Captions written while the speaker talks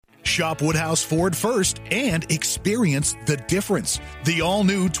Shop Woodhouse Ford first and experience the difference. The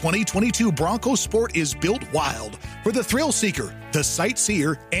all-new 2022 Bronco Sport is built wild for the thrill seeker, the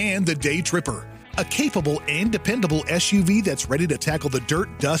sightseer, and the day tripper. A capable and dependable SUV that's ready to tackle the dirt,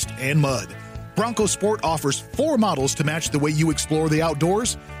 dust, and mud. Bronco Sport offers 4 models to match the way you explore the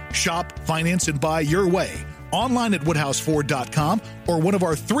outdoors. Shop, finance, and buy your way. Online at WoodhouseFord.com or one of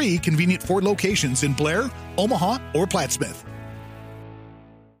our 3 convenient Ford locations in Blair, Omaha, or Plattsmouth.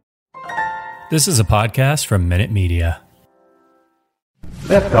 This is a podcast from Minute Media.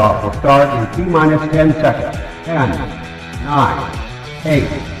 Liftoff will start in T-minus 10 seconds. 10, 9, 8,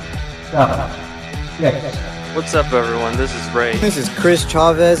 7, 6. What's up, everyone? This is Ray. This is Chris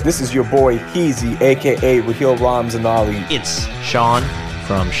Chavez. This is your boy, Heezy, a.k.a. Raheel Ramzanali. It's Sean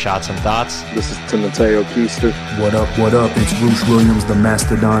from Shots and Thoughts. This is Timoteo Keister. What up, what up? It's Bruce Williams, the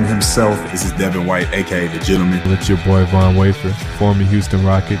Mastodon himself. This is Devin White, a.k.a. The Gentleman. It's your boy, Von Wafer, former Houston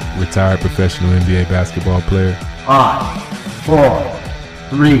Rocket, retired professional NBA basketball player. 5, 4,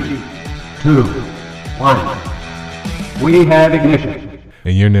 3, 2, 1. We have ignition.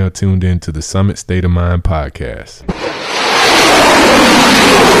 And you're now tuned in to the Summit State of Mind podcast.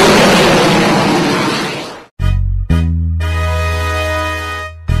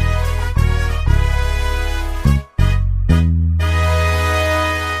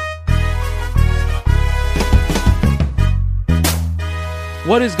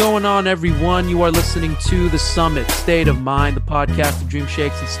 What is going on, everyone? You are listening to the Summit State of Mind, the podcast of dream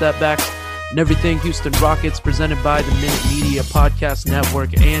shakes and stepbacks and everything Houston Rockets, presented by the Minute Media Podcast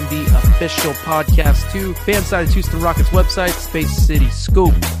Network and the official podcast to fan-sided Houston Rockets website,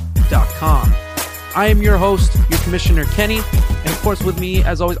 spacecityscoop.com. I am your host, your commissioner, Kenny, and of course with me,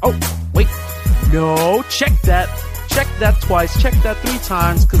 as always, check that twice, check that 3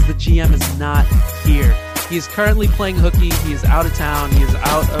 times, because the GM is not here. He is currently playing hooky. He is out of town. He is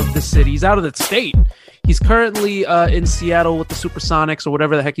out of the city. He's out of the state. He's currently in Seattle with the Supersonics or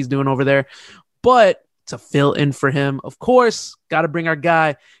whatever the heck he's doing over there. But to fill in for him, of course, got to bring our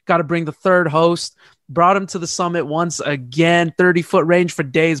guy, got to bring the third host. Brought him to the Summit once again. 30-foot range for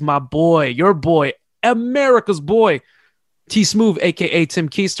days, my boy, your boy, America's boy, T-Smooth, a.k.a. Tim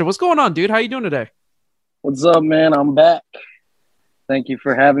Keister. What's going on, dude? How you doing today? What's up, man? I'm back. Thank you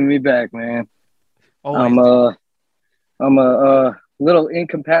for having me back, man. Always. I'm a little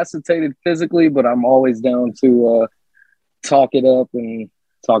incapacitated physically, but I'm always down to talk it up and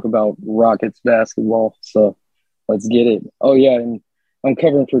talk about Rockets basketball. So let's get it. Oh yeah, and I'm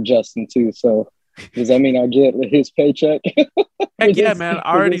covering for Justin too. So does that mean I get his paycheck? Heck yeah, man!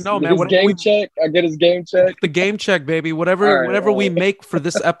 I already know, man. His game check. I get his game check. The game check, baby. Whatever we make for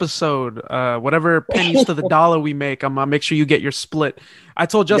this episode, whatever pennies to the dollar we make, I'm gonna make sure you get your split. I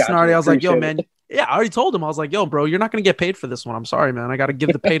told Justin already. I was like, yo, man. Yeah, I already told him. I was like, yo, bro, you're not going to get paid for this one. I'm sorry, man. I got to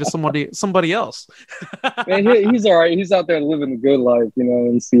give the pay to somebody else. Man, he's all right. He's out there living a good life,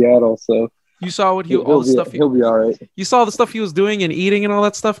 in Seattle. So you saw what he'll be all right. You saw the stuff he was doing and eating and all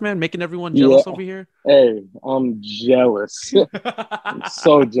that stuff, man, making everyone jealous over here. Hey, I'm jealous. I'm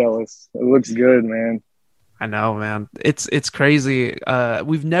so jealous. It looks good, man. I know, man. It's crazy.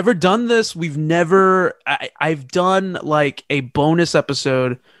 We've never done this. I've done like a bonus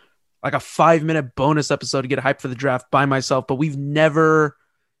episode, like a 5-minute bonus episode to get hyped for the draft by myself, but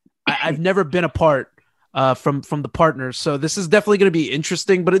I've never been a part from the partners. So this is definitely going to be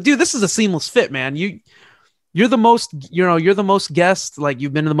interesting, but dude, this is a seamless fit, man. You're the most guest, like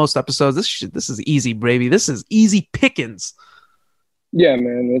you've been to the most episodes. This is easy, baby. This is easy pickings. Yeah,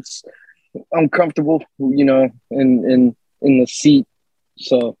 man. I'm comfortable, in the seat.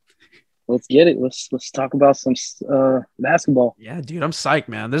 So let's get it. Let's talk about some basketball. Yeah, dude, I'm psyched,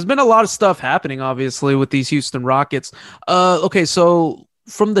 man. There's been a lot of stuff happening, obviously, with these Houston Rockets. Okay, so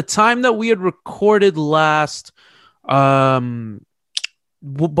from the time that we had recorded last, before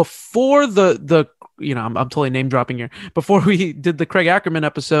the I'm totally name dropping here. Before we did the Craig Ackerman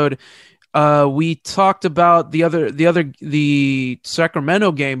episode, we talked about the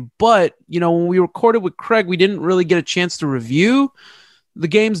Sacramento game, but when we recorded with Craig, we didn't really get a chance to review the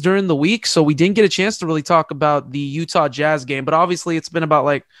games during the week, so we didn't get a chance to really talk about the Utah Jazz game. But obviously it's been about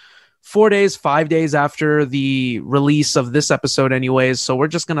like 5 days after the release of this episode anyways, so we're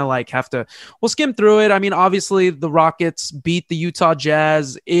just gonna we'll skim through it. I mean, obviously the Rockets beat the Utah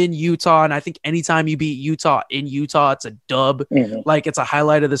Jazz in Utah, and I think anytime you beat Utah in Utah, it's a dub. Like, it's a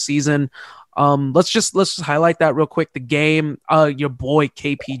highlight of the season. Let's just highlight that real quick. The game, your boy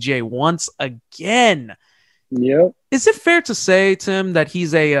KPJ once again. Yep. Is it fair to say, Tim, that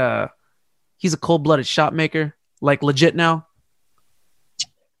he's a cold-blooded shot maker, like legit now?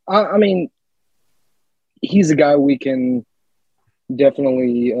 I mean, he's a guy we can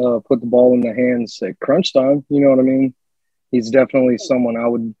definitely put the ball in the hands at crunch time. You know what I mean? He's definitely someone I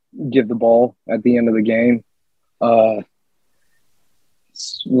would give the ball at the end of the game.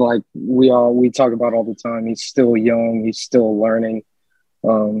 Like we talk about all the time, he's still young. He's still learning.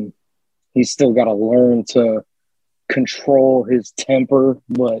 He's still got to learn to control his temper.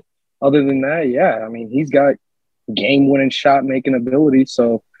 But other than that, yeah, I mean, he's got game-winning shot-making ability.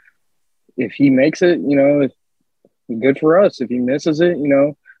 So if he makes it, you know, good for us. If he misses it, you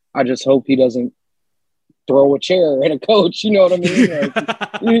know, I just hope he doesn't throw a chair at a coach. You know what I mean? Like,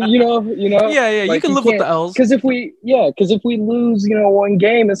 you know. Yeah. Like, you can live with the L's. Because if we lose, you know, one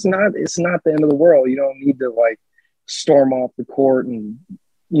game, it's not the end of the world. You don't need to like storm off the court and,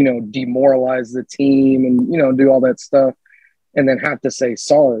 you know, demoralize the team and, you know, do all that stuff and then have to say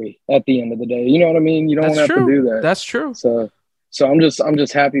sorry at the end of the day. You know what I mean? You don't have to do that. That's true. So I'm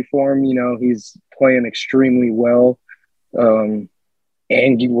just happy for him. You know, he's playing extremely well. And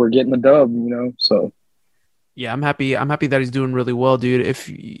we're getting the dub, you know, so. Yeah, I'm happy that he's doing really well, dude.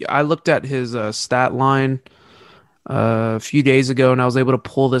 If I looked at his stat line a few days ago and I was able to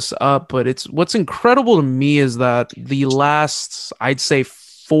pull this up, but what's incredible to me is that the last, I'd say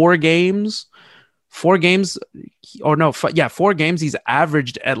 4 games, he's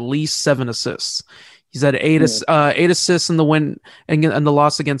averaged at least 7 assists. He's had 8 assists in the win and the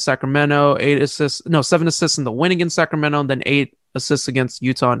loss against Sacramento, 7 assists in the win against Sacramento, and then 8 assists against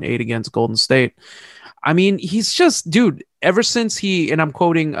Utah and 8 against Golden State. I mean, he's just, dude, ever since and I'm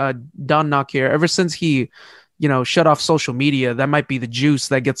quoting Don Knock here, ever since he, you know, shut off social media, that might be the juice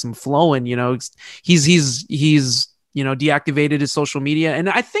that gets him flowing, you know. He's you know, deactivated his social media, and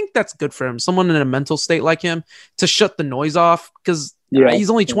I think that's good for him. Someone in a mental state like him to shut the noise off, because he's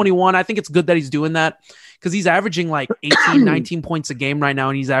only 21. I think it's good that he's doing that, because he's averaging like 18, 19 points a game right now,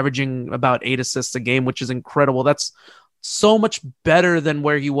 and he's averaging about 8 assists a game, which is incredible. That's so much better than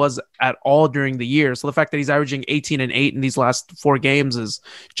where he was at all during the year. So the fact that he's averaging 18 and 8 in these last 4 games has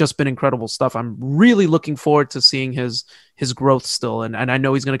just been incredible stuff. I'm really looking forward to seeing his growth still. And I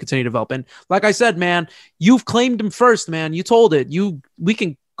know he's going to continue to develop. And like I said, man, you've claimed him first, man. You told it. We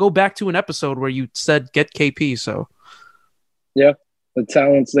can go back to an episode where you said, get KP. So yeah, the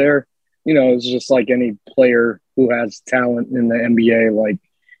talent's there. You know, it's just like any player who has talent in the NBA. Like,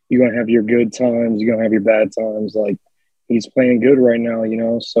 you're going to have your good times. You're going to have your bad times. Like, he's playing good right now, you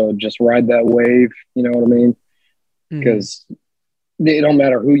know, so just ride that wave, you know what I mean? Because it don't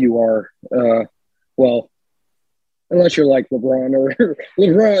matter who you are. Well, unless you're like LeBron or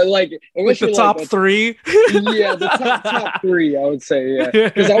LeBron, like unless the top like 3. Yeah, the top 3, I would say, yeah.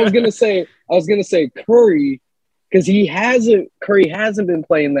 Because I was gonna say Curry, because Curry hasn't been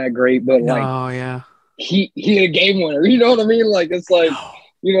playing that great, but like, he had a game winner. You know what I mean? Like, it's like,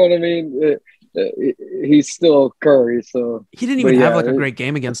 you know what I mean? He's still Curry, so he didn't even have like a great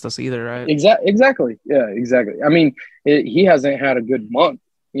game against us either, right? Exactly. Yeah, exactly. I mean, he hasn't had a good month.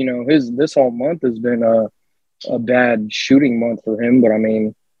 You know, this whole month has been a bad shooting month for him, but I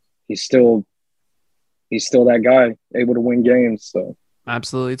mean, he's still that guy, able to win games. So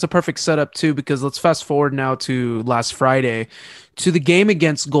absolutely, it's a perfect setup too, because let's fast forward now to last Friday, to the game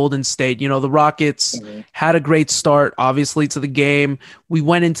against Golden State. You know, the Rockets had a great start, obviously, to the game. We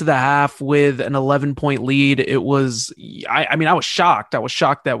went into the half with an 11-point lead. It was, I mean, I was shocked. I was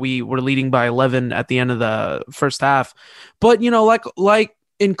shocked that we were leading by 11 at the end of the first half. But, you know, like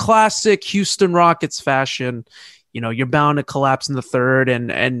in classic Houston Rockets fashion, you know, you're bound to collapse in the third.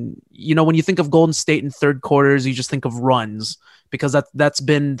 And you know, when you think of Golden State in third quarters, you just think of runs, because that's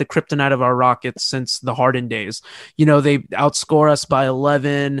been the kryptonite of our Rockets since the Harden days. You know, they outscore us by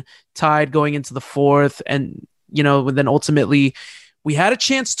 11, tied going into the fourth. And, you know, then ultimately we had a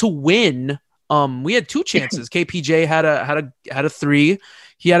chance to win. We had 2 chances. KPJ had a 3.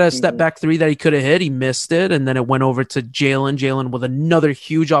 He had a step back 3 that he could have hit. He missed it. And then it went over to Jalen with another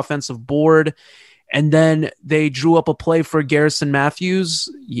huge offensive board. And then they drew up a play for Garrison Matthews.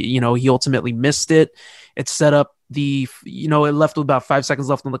 You know, he ultimately missed it. It set up it left with about 5 seconds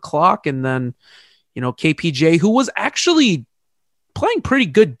left on the clock. And then, you know, KPJ, who was actually playing pretty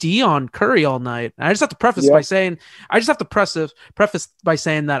good D on Curry all night. And I just have to preface by saying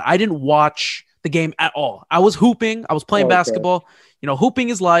that I didn't watch the game at all. I was hooping. I was playing basketball. You know, hooping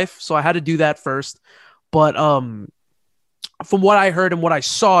is life. So I had to do that first. But from what I heard and what I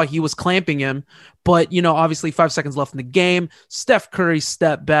saw, he was clamping him. But, you know, obviously 5 seconds left in the game. Steph Curry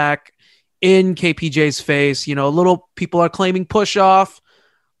stepped back in KPJ's face. You know, little people are claiming push off,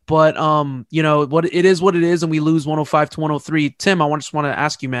 but you know, what it is, and we lose 105-103. Tim, I just want to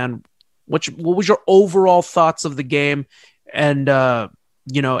ask you, man, what was your overall thoughts of the game, and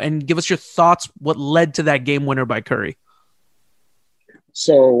you know, and give us your thoughts what led to that game winner by Curry.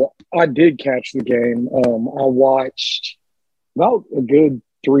 So I did catch the game. I watched about a good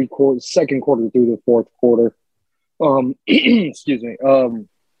second quarter through the fourth quarter. Excuse me.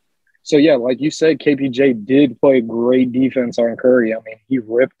 So yeah, like you said, KPJ did play great defense on Curry. I mean, he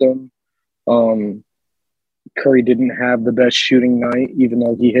ripped them. Curry didn't have the best shooting night, even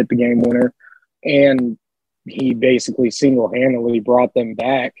though he hit the game winner. And he basically single-handedly brought them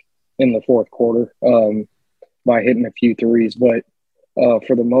back in the fourth quarter by hitting a few threes. But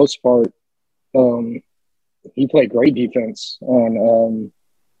for the most part, he played great defense on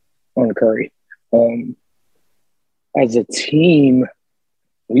Curry. As a team,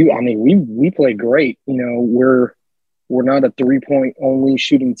 we played great. You know, we're not a 3-point only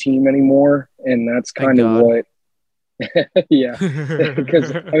shooting team anymore, and that's kind of what. Yeah,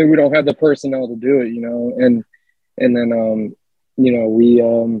 because we don't have the personnel to do it. You know, and then you know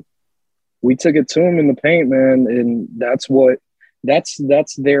we took it to them in the paint, man, and that's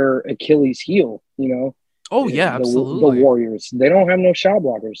their Achilles heel. You know. Oh yeah, absolutely. The Warriors, they don't have no shot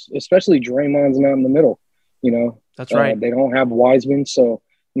blockers, especially Draymond's not in the middle. You know, that's right. They don't have Wiseman, so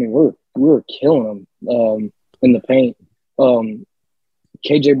I mean we were killing them in the paint.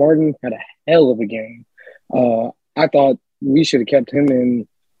 KJ Martin had a hell of a game. I thought we should have kept him in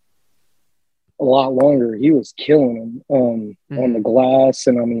a lot longer. He was killing them on the glass,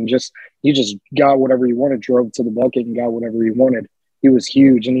 and I mean, he just got whatever he wanted, drove to the bucket, and got whatever he wanted. He was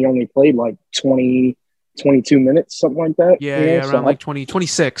huge, and he only played like 22 minutes, something like that. Yeah, yeah, around like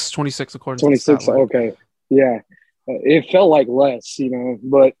 26 according 26, to okay. Yeah. It felt like less, you know,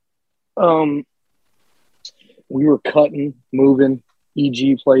 but we were cutting, moving.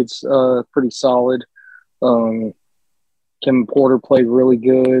 EG played pretty solid. Kevin Porter played really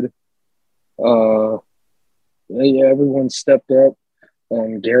good. Yeah, everyone stepped up.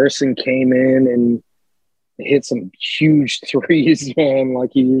 Garrison came in and hit some huge threes, man,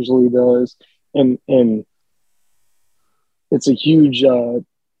 like he usually does. And it's a huge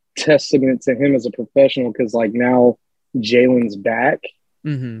testament to him as a professional because, like, now Jalen's back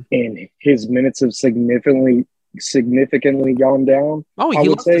and his minutes have significantly gone down. Oh, he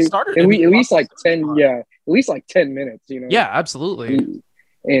lost the starter. At least like 10 minutes, you know. Yeah, absolutely.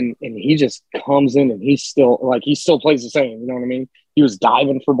 And he just comes in and he still plays the same, you know what I mean? He was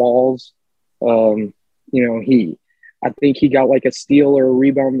diving for balls. You know, I think he got like a steal or a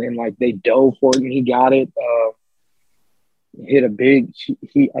rebound and like they dove for it and he got it. Hit a big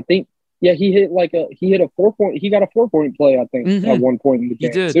he hit a 4-point, he got a 4-point play, I think, at one point in the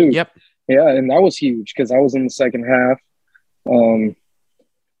game. He did, too. Yep. Yeah, and that was huge because I was in the second half.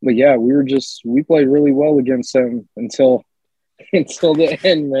 But yeah, we played really well against them until the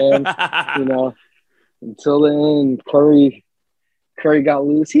end, man. You know, until the end, Curry got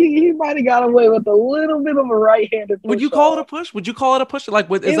loose. He might have got away with a little bit of a right-handed push. Would you call it a push?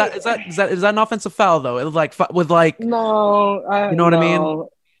 Like, is that an offensive foul though? It was like with like no, you know what I mean?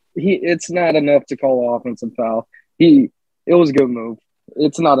 It's not enough to call an offensive foul. It was a good move.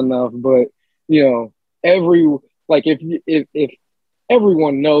 It's not enough, but you know, if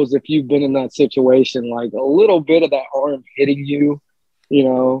everyone knows if you've been in that situation, like a little bit of that arm hitting you, you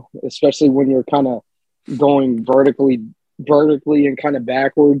know, especially when you're kind of going vertically and kind of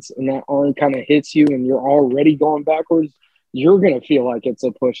backwards and that arm kind of hits you and you're already going backwards, you're going to feel like it's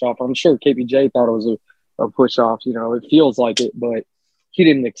a push off. I'm sure KPJ thought it was a push off, you know, it feels like it, but he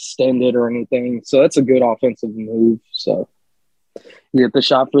didn't extend it or anything. So that's a good offensive move. So he hit the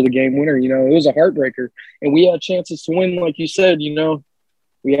shot for the game winner. You know, it was a heartbreaker and we had chances to win. Like you said, you know,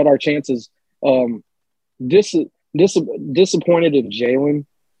 we had our chances. Disappointed in Jalen.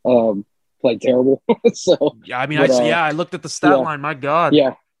 Played terrible. So yeah, I mean, I looked at the stat line. My God,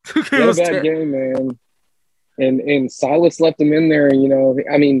 yeah, it was a bad game, man. And Silas left him in there. You know,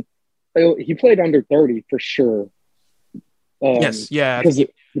 I mean, he played under 30 for sure. Yes, yeah,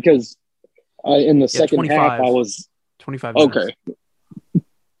 because in the second half I was 25. Minutes. Okay,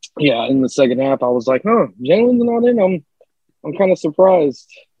 yeah, in the second half I was like, Jalen's not in. I'm kind of surprised.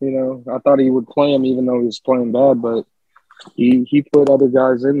 You know, I thought he would play him even though he was playing bad, but he put other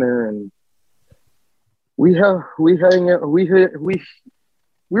guys in there and. We were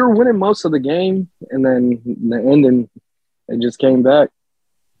winning most of the game, and then the ending, it just came back.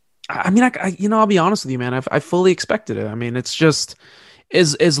 I mean, I'll be honest with you, man. I fully expected it. I mean, it's just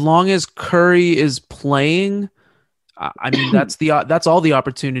as long as Curry is playing, I mean, that's all the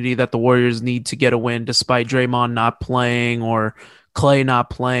opportunity that the Warriors need to get a win, despite Draymond not playing or Clay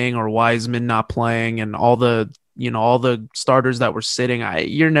not playing or Wiseman not playing, and all the starters that were sitting.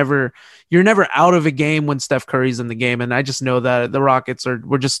 You're never out of a game when Steph Curry's in the game. And I just know that the Rockets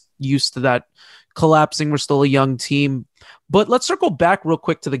we're just used to that collapsing. We're still a young team, But let's circle back real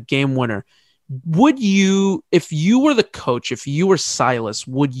quick to the game winner. Would you, if you were the coach, if you were Silas,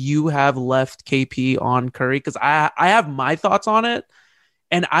 would you have left KP on Curry? Because I have my thoughts on it,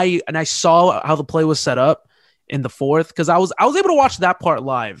 and I saw how the play was set up in the fourth, because I was able to watch that part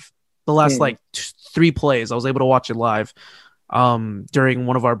live. The last like 3 plays, I was able to watch it live during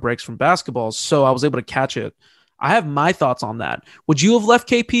one of our breaks from basketball, so I was able to catch it. I have my thoughts on that. Would you have left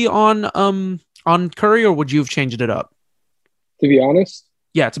KP on Curry, or would you have changed it up? To be honest?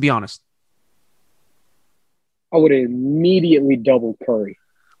 Yeah, to be honest. I would have immediately doubled Curry.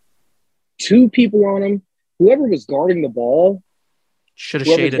 2 people on him. Whoever was guarding the ball. Should have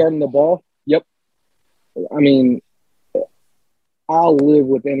shaded. Guarding the ball. Yep. I mean, I'll live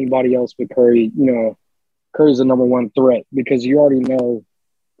with anybody else but Curry. You know, Curry's the number 1 threat because you already know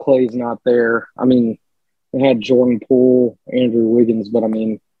Clay's not there. I mean, they had Jordan Poole, Andrew Wiggins, but I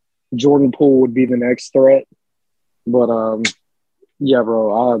mean, Jordan Poole would be the next threat. But, yeah,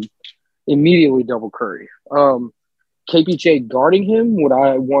 bro, I immediately double Curry. KPJ guarding him, would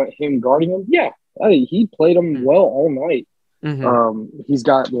I want him guarding him? Yeah, he played him well all night. Mm-hmm. He's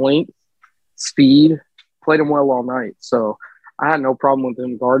got length, speed, played him well all night. So I had no problem with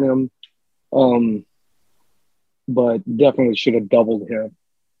him guarding him. But definitely should have doubled him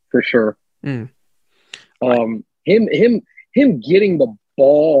for sure. Him getting the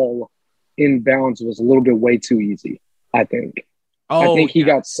ball in bounds was a little bit way too easy, I think. I think he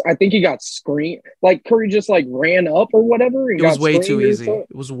got screened. Like Curry just like ran up or whatever. And it was way too easy.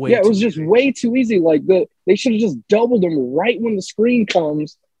 It was way. Yeah, it was just way too easy. Like they should have just doubled him right when the screen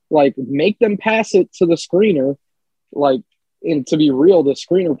comes. Like make them pass it to the screener. Like, and to be real, the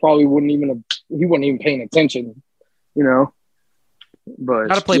screener probably wouldn't even paying attention. You know. But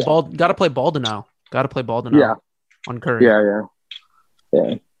gotta play ball. Gotta play ball now. Gotta play ball now. Yeah. On Curry.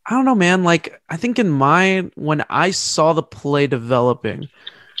 Yeah. I don't know, man. Like, I think when I saw the play developing,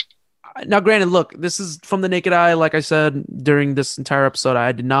 now granted, look, this is from the naked eye. Like I said, during this entire episode,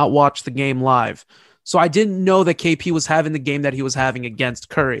 I did not watch the game live. So I didn't know that KP was having the game that he was having against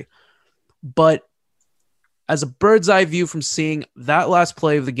Curry. But as a bird's eye view from seeing that last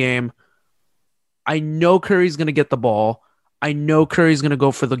play of the game, I know Curry's going to get the ball. I know Curry's going to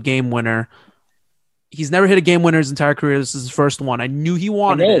go for the game winner. He's never hit a game winner his entire career. This is his first one. I knew he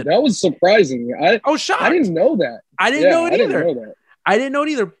wanted it. That was surprising. I was shocked. I didn't know that. I didn't know it either. I didn't know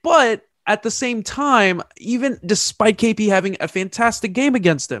that. But at the same time, even despite KP having a fantastic game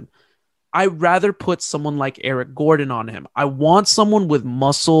against him, I'd rather put someone like Eric Gordon on him. I want someone with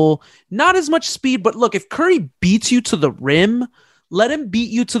muscle, not as much speed. But look, if Curry beats you to the rim, let him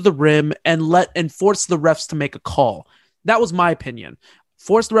beat you to the rim and force the refs to make a call. That was my opinion.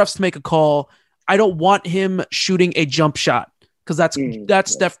 Force the refs to make a call. I don't want him shooting a jump shot because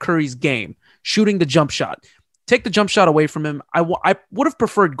that's Steph Curry's game, shooting the jump shot. Take the jump shot away from him. I would have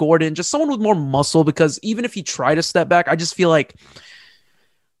preferred Gordon, just someone with more muscle, because even if he tried to step back, I just feel like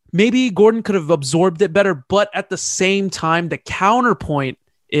maybe Gordon could have absorbed it better. But at the same time, the counterpoint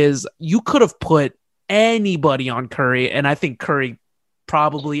is you could have put anybody on Curry, and I think Curry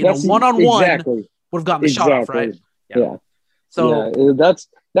probably in a one-on-one would have gotten the shot off, right? Yeah. So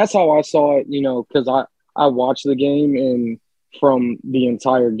that's how I saw it, you know, because I watched the game, and from the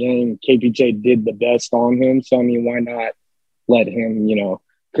entire game, KPJ did the best on him. So, I mean, why not let him, you know,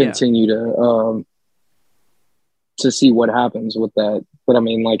 continue to see what happens with that. But, I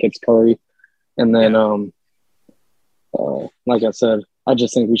mean, like, it's Curry. And then, like I said, I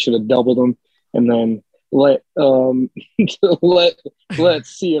just think we should have doubled him. And then let's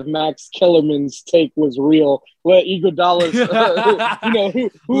see if Max Kellerman's take was real. Let Iguodala's,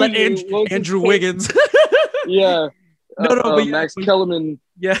 let Andrew Wiggins. Yeah. But Max Kellerman.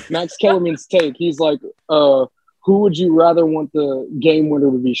 Yeah. Max Kellerman's take. He's like, who would you rather want the game winner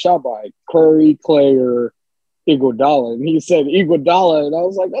to be shot by? Curry, Clay, or Iguodala? And he said Iguodala, and I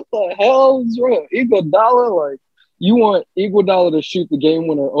was like, what the hell is wrong? Iguodala? Like, you want Iguodala to shoot the game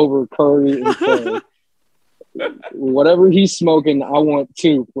winner over Curry and Clay? Whatever he's smoking, I want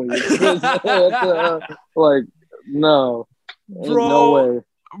two, please. Like, no. No way.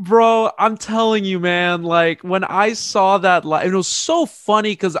 Bro, I'm telling you, man, like when I saw that live, it was so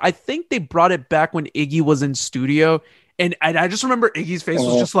funny because I think they brought it back when Iggy was in studio, and I just remember Iggy's face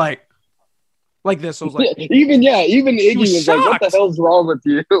was just like this. I was like, even Iggy was like, what the hell's wrong with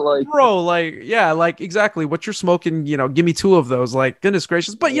you? Like, bro, like, yeah, like exactly what you're smoking, you know, give me two of those, like, goodness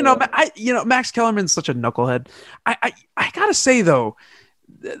gracious. But Max Kellerman's such a knucklehead. I gotta say though,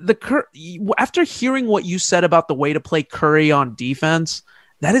 after hearing what you said about the way to play Curry on defense,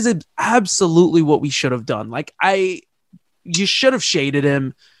 that is absolutely what we should have done. Like, you should have shaded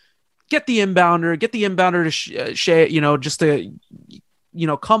him. get the inbounder to just to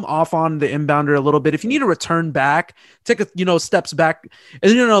come off on the inbounder a little bit. If you need to return back, take steps back,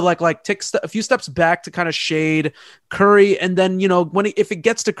 and take a few steps back to kind of shade Curry, and then if it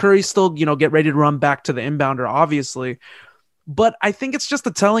gets to Curry, still get ready to run back to the inbounder, obviously. But I think it's just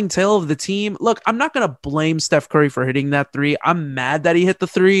a telling tale of the team. Look, I'm not gonna blame Steph Curry for hitting that three. I'm mad that he hit the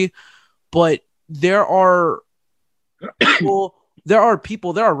three, but there are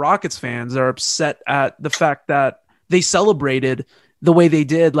Rockets fans that are upset at the fact that they celebrated the way they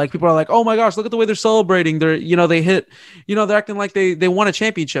did. Like, people are like, oh my gosh, look at the way they're celebrating. They're they're acting like they won a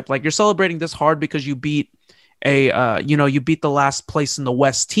championship. Like, you're celebrating this hard because you beat you beat the last place in the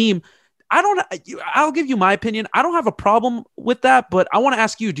West team. I'll give you my opinion. I don't have a problem with that, but I want to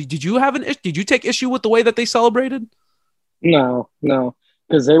ask you, did you take issue with the way that they celebrated? No,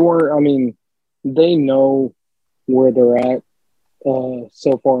 because they know where they're at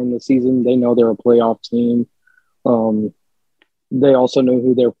so far in the season. They know they're a playoff team. They also know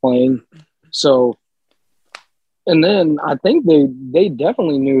who they're playing. So, and then I think they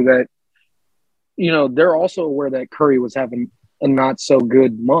definitely knew that, they're also aware that Curry was having a not so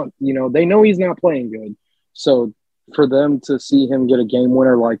good month. They know he's not playing good. So for them to see him get a game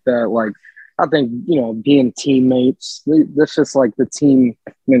winner like that, like, I think, being teammates, that's just like the team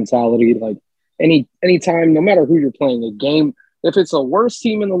mentality. Like, anytime, no matter who you're playing a game, if it's a worse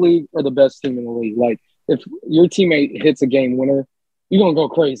team in the league or the best team in the league, like, if your teammate hits a game winner, you're gonna go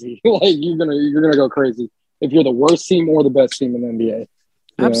crazy. Like, you're gonna go crazy if you're the worst team or the best team in the NBA.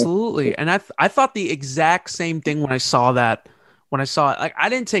 Absolutely. And I thought the exact same thing when I saw it. Like, I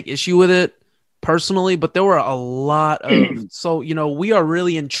didn't take issue with it personally, but there were a lot of we are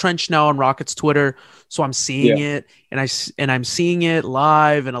really entrenched now on Rockets Twitter. So I'm seeing it, and I'm seeing it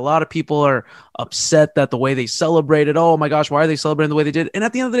live, and a lot of people are upset that the way they celebrated. Oh my gosh, why are they celebrating the way they did? And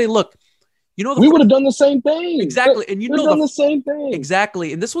at the end of the day, look. We would have done the same thing. Exactly. And done the same thing.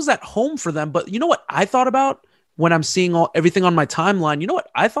 Exactly. And this was at home for them. But you know what I thought about when I'm seeing everything on my timeline? You know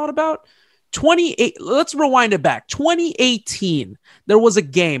what I thought about? Let's rewind it back. 2018, there was a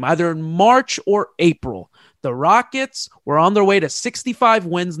game either in March or April. The Rockets were on their way to 65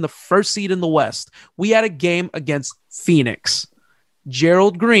 wins in the first seed in the West. We had a game against Phoenix.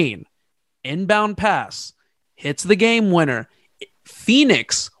 Gerald Green, inbound pass, hits the game winner.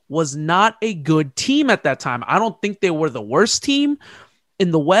 Phoenix was not a good team at that time. I don't think they were the worst team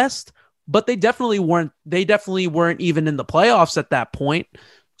in the West, but they definitely weren't even in the playoffs at that point.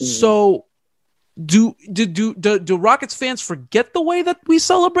 Mm-hmm. So do Rockets fans forget the way that we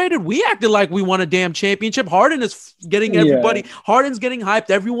celebrated? We acted like we won a damn championship. Harden is getting everybody. Yeah. Harden's getting hyped.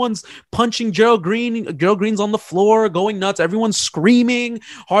 Everyone's punching Gerald Green. Gerald Green's on the floor going nuts. Everyone's screaming.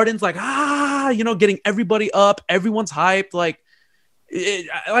 Harden's like, getting everybody up. Everyone's hyped.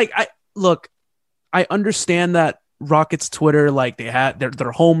 I understand that Rockets Twitter, like,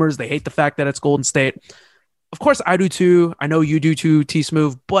 they're homers. They hate the fact that it's Golden State. Of course, I do too. I know you do too,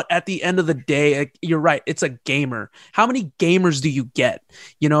 T-Smooth. But at the end of the day, you're right. It's a gamer. How many gamers do you get?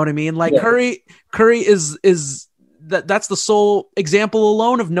 You know what I mean? Like, yeah. Curry is that's the sole example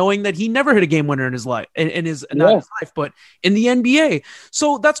alone of knowing that he never hit a game winner in his life, not his life, but in the NBA.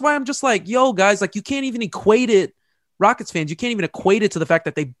 So that's why I'm just like, yo, guys, like, you can't even equate it. Rockets fans, you can't even equate it to the fact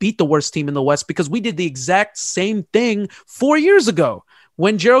that they beat the worst team in the West, because we did the exact same thing 4 years ago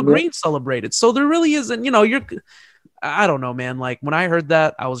when Gerald Green celebrated. So there really isn't, I don't know, man. Like, when I heard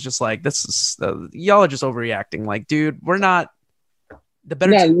that, I was just like, this is, y'all are just overreacting. Like, dude, we're not the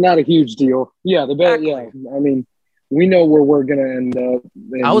better. Not a huge deal. Yeah. The better. Exactly. Yeah. I mean, we know where we're going to end up.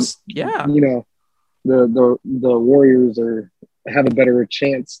 And, the Warriors have a better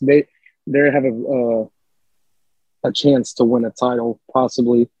chance. They have a chance to win a title,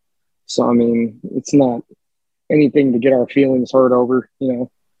 possibly. So, I mean, it's not anything to get our feelings hurt over,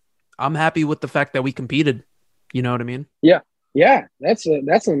 I'm happy with the fact that we competed. You know what I mean? Yeah. That's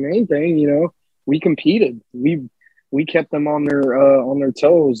the main thing. We competed. We kept them on their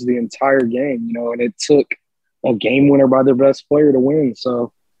toes the entire game. And it took a game winner by their best player to win.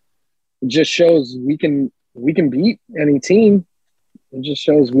 So it just shows we can beat any team. It just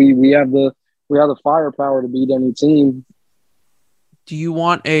shows we have the firepower to beat any team. Do you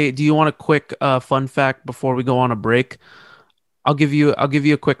want a quick fun fact before we go on a break? I'll give you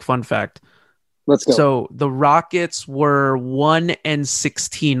a quick fun fact. Let's go. So the Rockets were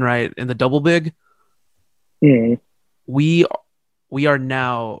 1-16, right, in the double big. Mm-hmm. We are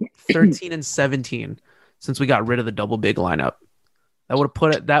now 13-17 since we got rid of the double big lineup.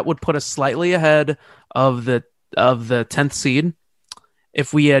 That would put us slightly ahead of the 10th seed.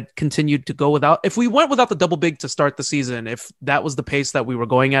 if we had continued to go if we went without the double big to start the season, if that was the pace that we were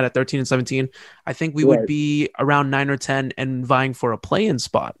going at 13 and 17, I think we would be around 9 or 10 and vying for a play-in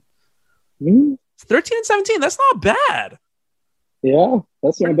spot. 13 and 17, that's not bad. Yeah,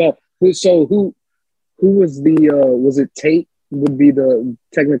 that's not bad. So who was was it Tate would be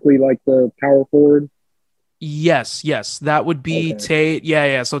technically like the power forward? Yes, that would be Tate.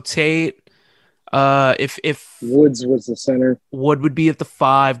 Yeah. So Tate, if Woods was the center, Wood would be at the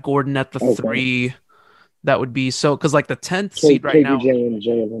 5, Gordon at the 3. That would be so because like the 10th seed right now. KPJ and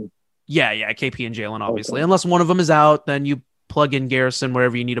Jalen. Yeah, KP and Jalen, obviously. Unless one of them is out, then you plug in Garrison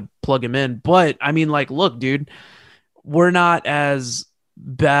wherever you need to plug him in. But I mean, like, look, dude, we're not as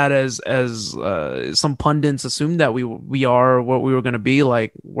bad as some pundits assumed that we are what we were going to be.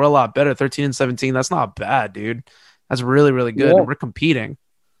 Like, we're a lot better. 13 and 17, that's not bad, dude. That's really, really good. And we're competing.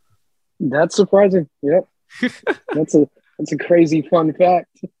 That's surprising. Yep. That's a crazy fun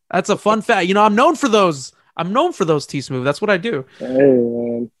fact. That's a fun fact. You know, I'm known for those T-Smooth. That's what I do. Hey,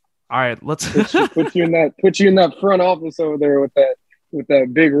 man. All right, let's put you in that front office over there with that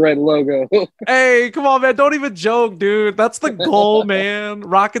big red logo. Hey, come on, man. Don't even joke, dude. That's the goal, man.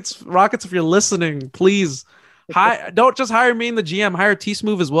 Rockets, if you're listening, please. Don't just hire me in the GM. Hire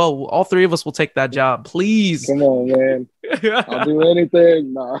T-Smooth as well. All 3 of us will take that job. Please. Come on, man. I'll do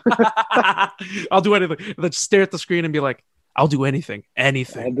anything. Nah. I'll do anything. Then just stare at the screen and be like, I'll do anything.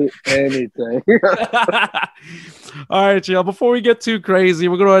 Anything. I'll do anything. All right, y'all. Before we get too crazy,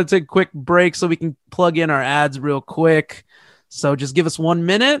 we're going to take a quick break so we can plug in our ads real quick. So just give us 1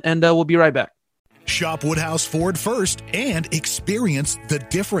 minute and we'll be right back. Shop Woodhouse Ford first and experience the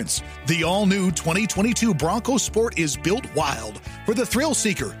difference. The all-new 2022 Bronco Sport is built wild for the thrill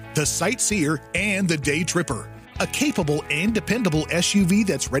seeker, the sightseer, and the day tripper. A capable and dependable SUV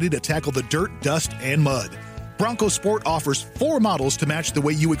that's ready to tackle the dirt, dust, and mud. Bronco Sport offers 4 models to match the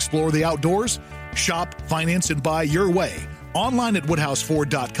way you explore the outdoors. Shop, finance, and buy your way. Online at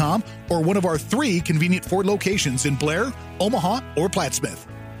WoodhouseFord.com or one of our 3 convenient Ford locations in Blair, Omaha, or Plattsmouth.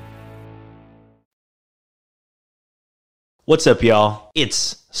 What's up, y'all?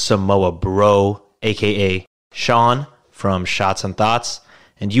 It's Samoa Bro, a.k.a. Sean from Shots and Thoughts,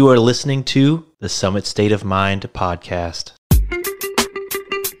 and you are listening to the Summit State of Mind podcast.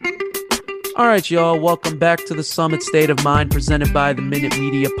 All right, y'all. Welcome back to the Summit State of Mind presented by the Minute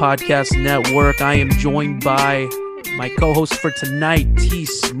Media Podcast Network. I am joined by my co-host for tonight,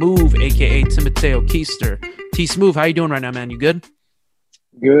 T-Smooth, a.k.a. Timoteo Keister. T-Smooth, how you doing right now, man? You good?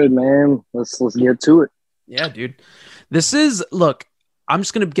 Good, man. Let's get to it. Yeah, dude. Look, I'm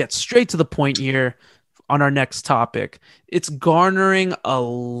just going to get straight to the point here on our next topic. It's garnering a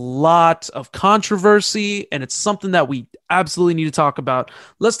lot of controversy, and it's something that we absolutely need to talk about.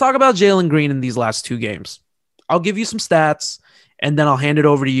 Let's talk about Jalen Green in these last 2 games. I'll give you some stats, and then I'll hand it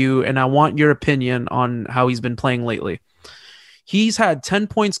over to you, and I want your opinion on how he's been playing lately. He's had 10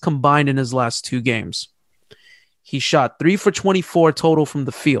 points combined in his last 2 games. He shot 3 for 24 total from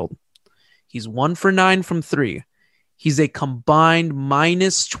the field. He's 1 for 9 from 3. He's a combined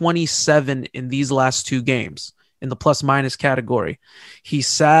minus 27 in these last 2 games in the plus-minus category. He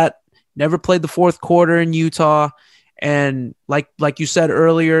never played the 4th quarter in Utah. And like you said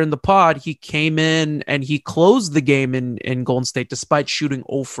earlier in the pod, he came in and he closed the game in Golden State despite shooting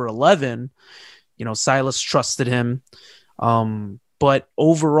 0 for 11. You know, Silas trusted him. But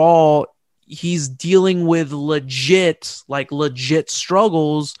overall, he's dealing with legit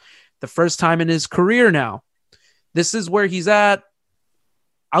struggles the first time in his career now. This is where he's at.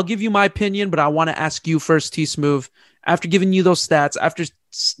 I'll give you my opinion, but I want to ask you first, T-Smooth. After giving you those stats, after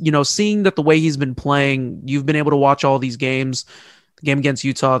seeing that the way he's been playing, you've been able to watch all these games, the game against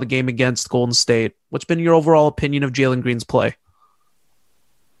Utah, the game against Golden State. What's been your overall opinion of Jalen Green's play?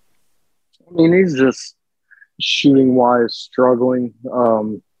 I mean, he's just shooting-wise struggling.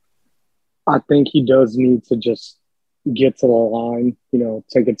 I think he does need to just get to the line,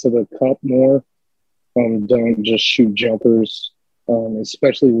 take it to the cup more. Don't just shoot jumpers,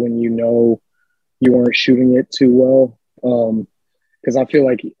 especially when you aren't shooting it too well. Because I feel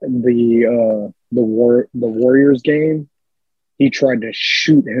like the Warriors game, he tried to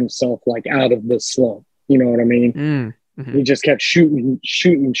shoot himself like out of the slump. You know what I mean? Mm-hmm. He just kept shooting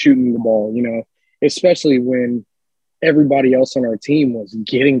the ball. Especially when everybody else on our team was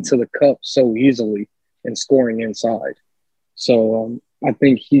getting to the cup so easily and scoring inside. So I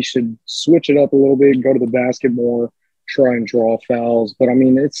think he should switch it up a little bit, go to the basket more, try and draw fouls. But, I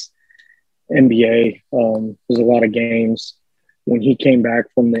mean, it's NBA. There's a lot of games. When he came back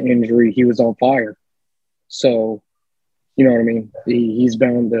from the injury, he was on fire. So, you know what I mean? He's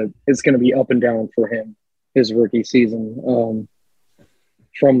bound to – it's going to be up and down for him his rookie season.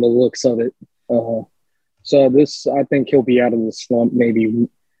 from the looks of it. So I think he'll be out of the slump maybe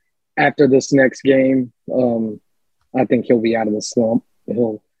after this next game. I think he'll be out of the slump.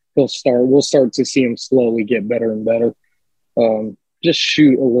 We'll start to see him slowly get better and better. Just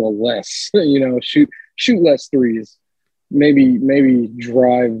shoot a little less, shoot less threes. Maybe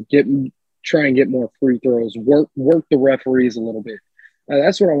drive, try and get more free throws, work the referees a little bit.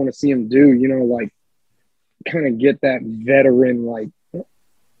 That's what I want to see him do, like kind of get that veteran, like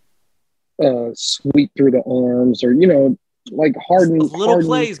sweep through the arms, or, like Harden. Little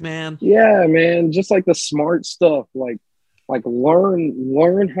plays, man. Yeah, man. Just like the smart stuff, like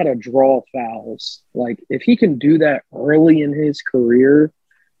learn how to draw fouls. Like if he can do that early in his career,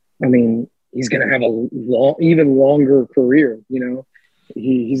 I mean, he's going to have even longer career,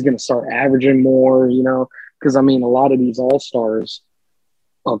 He's going to start averaging more, because, I mean, a lot of these all-stars,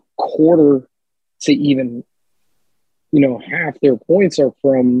 a quarter to even, half their points are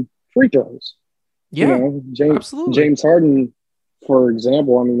from free throws. Yeah, absolutely. James Harden, for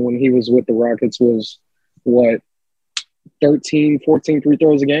example, I mean, when he was with the Rockets was, 13, 14 free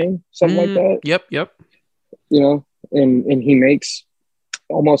throws a game, something like that? Yep. And he makes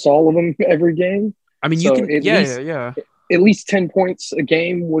almost all of them every game. I mean, so you can, at least 10 points a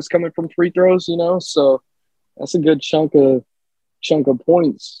game was coming from free throws, so that's a good chunk of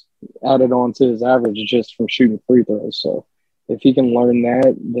points added onto his average just from shooting free throws. So if he can learn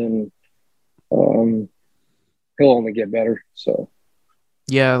that, then he'll only get better. So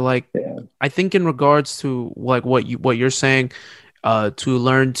I think in regards to like what you're saying, to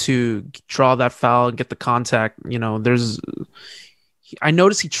learn to draw that foul and get the contact, I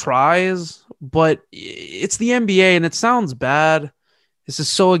notice he tries, but it's the NBA and it sounds bad. This is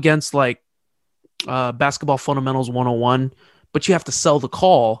so against like basketball fundamentals 101, but you have to sell the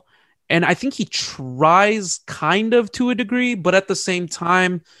call. And I think he tries kind of to a degree, but at the same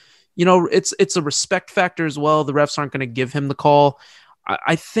time, it's a respect factor as well. The refs aren't going to give him the call.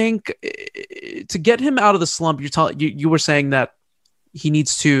 I think to get him out of the slump, you were saying that he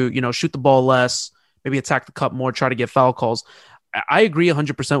needs to, shoot the ball less, maybe attack the cup more, try to get foul calls. I agree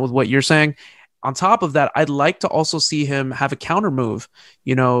 100% with what you're saying. On top of that, I'd like to also see him have a counter move,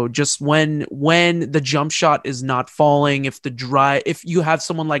 just when the jump shot is not falling, if you have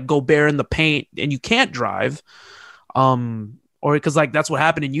someone like Gobert in the paint and you can't drive, or because like that's what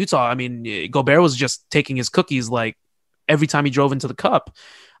happened in Utah. I mean, Gobert was just taking his cookies like every time he drove into the cup.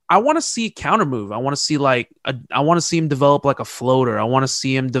 I want to see counter move. I want to see I want to see him develop like a floater. I want to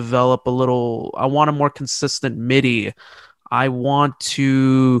see him develop I want a more consistent midi. I want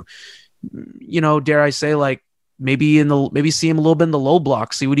to, dare I say, like maybe see him a little bit in the low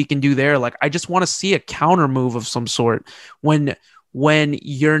block, see what he can do there. Like I just want to see a counter move of some sort when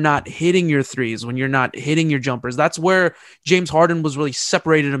you're not hitting your threes, when you're not hitting your jumpers. That's where James Harden was really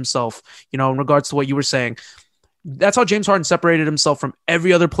separated himself, in regards to what you were saying. That's how James Harden separated himself from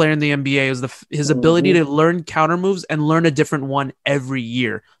every other player in the NBA, is his ability to learn counter moves and learn a different one every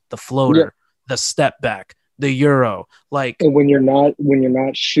year. The floater, the step back, the Euro. And when you're not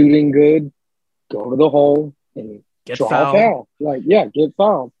shooting good, go to the hole and get fouled. Get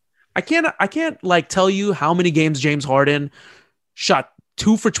fouled. I can't like tell you how many games James Harden shot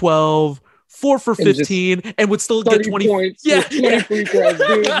 2 for 12, 4 for 15, and would still get 20 points. 20 free throws,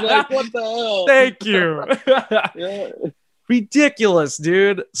 dude. Like, what the hell? Thank you. Ridiculous,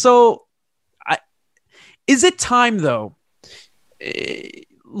 dude. So, is it time though?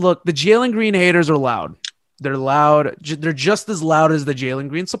 Look, the Jalen Green haters are loud. They're loud. They're just as loud as the Jalen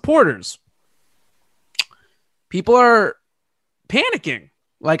Green supporters. People are panicking.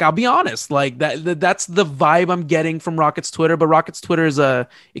 Like, I'll be honest, like that's the vibe I'm getting from Rockets Twitter, but Rockets Twitter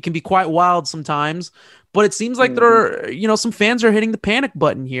it can be quite wild sometimes, but it seems like there are, some fans are hitting the panic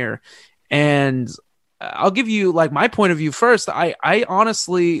button here. And I'll give you like my point of view first. I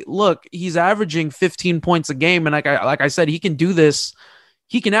honestly look, he's averaging 15 points a game. And like I said, he can do this.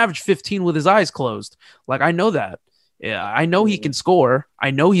 He can average 15 with his eyes closed. Like, I know that. Yeah, I know he can score. I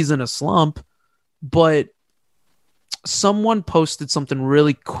know he's in a slump, but someone posted something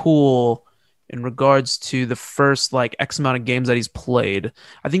really cool in regards to the first like X amount of games that he's played.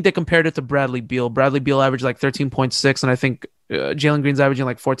 I think they compared it to Bradley Beal. Bradley Beal averaged like 13.6, and I think Jalen Green's averaging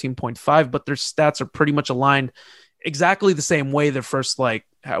like 14.5, but their stats are pretty much aligned exactly the same way the first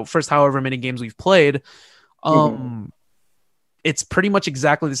however many games we've played. It's pretty much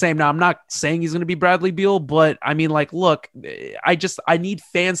exactly the same. Now, I'm not saying he's going to be Bradley Beal, but I mean, like, look, I need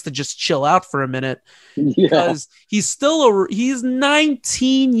fans to just chill out for a minute because he's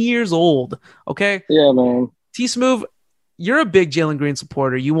 19 years old. Okay. Yeah, man. T-Smooth, you're a big Jalen Green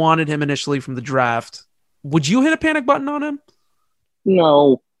supporter. You wanted him initially from the draft. Would you hit a panic button on him?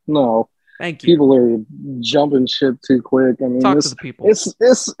 No. Thank you. People are jumping ship too quick. I mean, Talk to the people.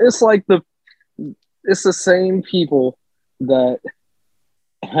 It's like it's the same people that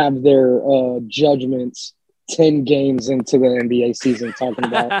have their judgments 10 games into the NBA season talking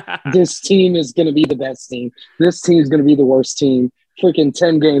about this team is going to be the best team. This team is going to be the worst team. Freaking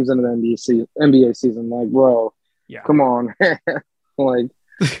 10 games into the NBA season. Like, bro, come on. Like,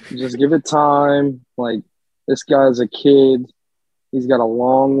 just give it time. Like, this guy's a kid. He's got a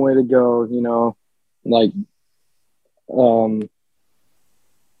long way to go, you know. Like,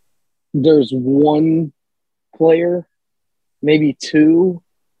 there's one player, maybe two,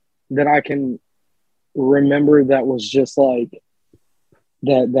 that I can remember that was just like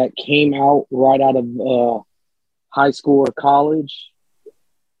that came out right out of high school or college.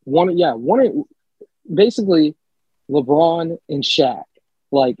 Basically LeBron and Shaq.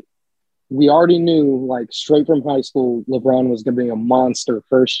 Like, we already knew, like, straight from high school, LeBron was going to be a monster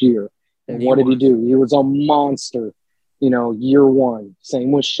first year. And what did he do? He was a monster, you know, year one.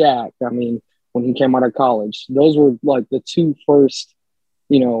 Same with Shaq. I mean, when he came out of college, those were like the two first,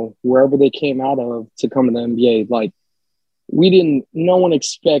 you know, wherever they came out of to come to the NBA. Like, no one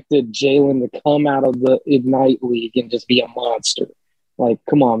expected Jalen to come out of the Ignite League and just be a monster. Like,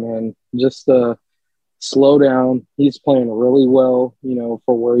 come on, man. Just slow down. He's playing really well, you know,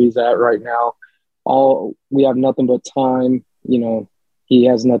 for where he's at right now. We have nothing but time. You know, he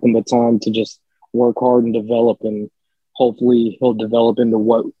has nothing but time to just work hard and develop, and hopefully he'll develop into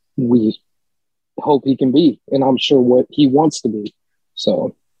what we hope he can be, and I'm sure what he wants to be.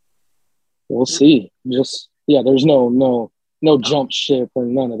 So we'll see. There's no jump ship or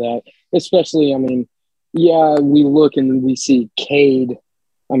none of that. Especially, I mean, we look and we see Cade.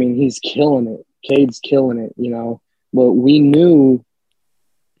 I mean, he's killing it. Cade's killing it, you know. But we knew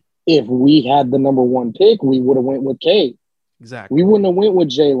if we had the number one pick, we would have went with Cade. Exactly. We wouldn't have went with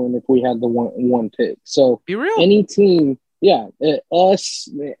Jalen if we had the one pick. So be real. Any team,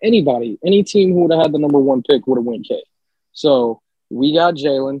 anybody, any team who would have had the number one pick would have went Cade. So we got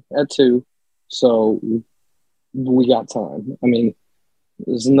Jalen at 2. So we got time. I mean,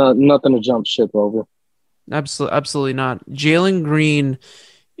 there's nothing to jump ship over. Absolutely not. Jalen Green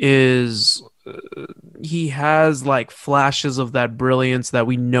is he has like flashes of that brilliance that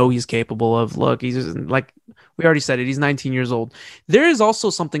we know he's capable of. Look, he's like we already said it. He's 19 years old. There is also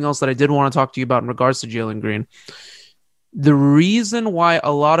something else that I did want to talk to you about in regards to Jalen Green. The reason why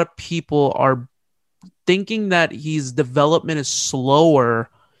a lot of people are thinking that his development is slower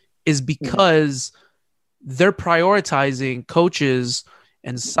is because they're prioritizing, coaches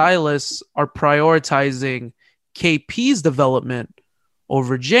and Silas are prioritizing KP's development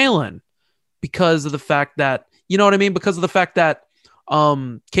over Jalen because of the fact that, you know what I mean? Because of the fact that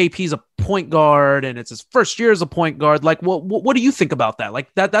KP's a point guard and it's his first year as a point guard. Like, what do you think about that?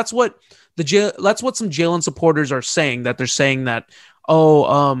 Like that's what that's what some Jalen supporters are saying, that they're saying that,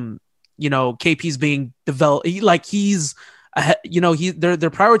 you know, KP's being developed. Like he's, you know, they're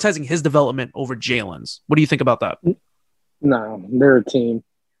prioritizing his development over Jalen's. What do you think about that? No, they're a team.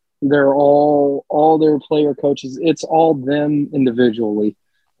 They're all their player coaches. It's all them individually.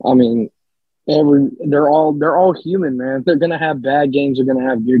 I mean, they're all human, man. They're gonna have bad games. They're gonna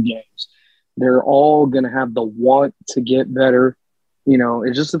have good games. They're all gonna have the want to get better. You know,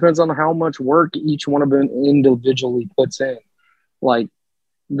 it just depends on how much work each one of them individually puts in. Like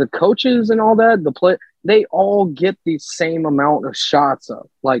the coaches and all that, they all get the same amount of shots up.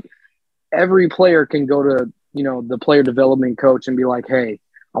 Like every player can go to, you know, the player development coach and be like, hey,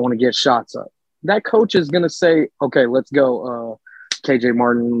 I want to get shots up. That coach is going to say, okay, let's go, KJ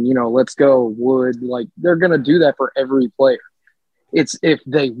Martin, you know, let's go, Wood. Like, they're going to do that for every player. It's if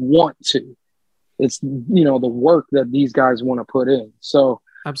they want to. It's, you know, the work that these guys want to put in. So,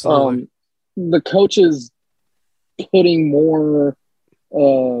 absolutely, the coaches putting more,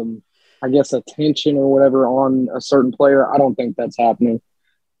 I guess, attention or whatever on a certain player, I don't think that's happening.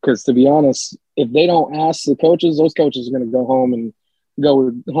 Because to be honest, if they don't ask the coaches, those coaches are going to go home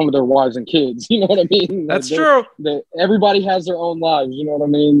with their wives and kids. You know what I mean? That's true. Everybody has their own lives. You know what I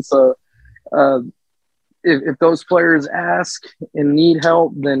mean? So if those players ask and need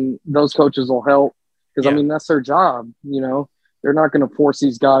help, then those coaches will help. Because, I mean, that's their job. You know, they're not going to force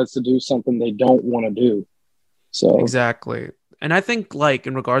these guys to do something they don't want to do. So exactly. And I think, like,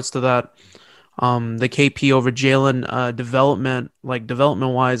 in regards to that, the KP over Jalen development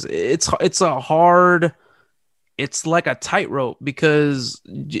wise, it's like a tightrope, because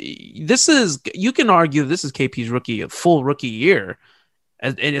you can argue this is KP's full rookie year,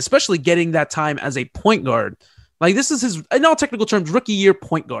 and especially getting that time as a point guard. Like, this is his, in all technical terms, rookie year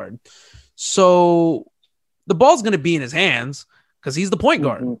point guard. So the ball's going to be in his hands. because he's the point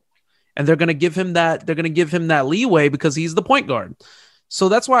guard. Mm-hmm. And they're going to give him that. They're going to give him that leeway because he's the point guard. So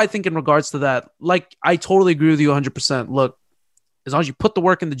that's why I think in regards to that, like, I totally agree with you 100%. Look, as long as you put the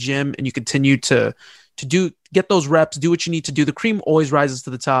work in the gym and you continue to get those reps, do what you need to do, the cream always rises to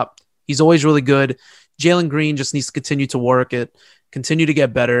the top. He's always really good. Jalen Green just needs to continue to work it, continue to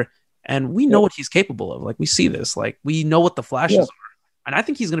get better. And we know what he's capable of. Like, we see this. Like, we know what the flashes are. And I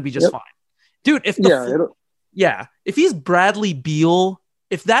think he's going to be just fine. Dude, if if he's Bradley Beal,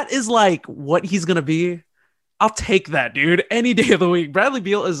 if that is like what he's going to be, I'll take that, dude, any day of the week. Bradley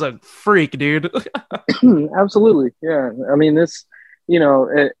Beal is a freak, dude. Absolutely. Yeah. I mean, this,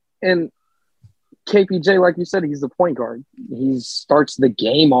 and KPJ, like you said, he's the point guard. He starts the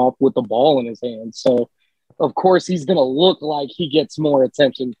game off with the ball in his hand. So, of course, he's going to look like he gets more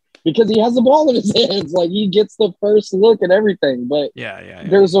attention because he has the ball in his hands. Like, he gets the first look at everything. But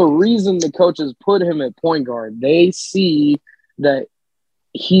there's a reason the coaches put him at point guard. They see that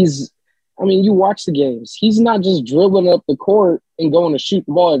you watch the games. He's not just dribbling up the court and going to shoot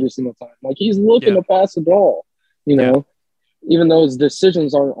the ball every single time. Like, he's looking to pass the ball, even though his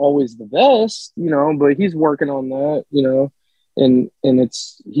decisions aren't always the best, but he's working on that, and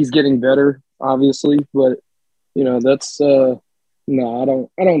he's getting better, obviously. But, that's no,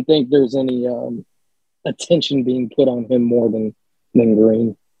 I don't think there's any attention being put on him more than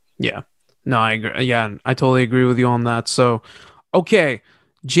Green. Yeah. No, I agree. Yeah, I totally agree with you on that. So, okay.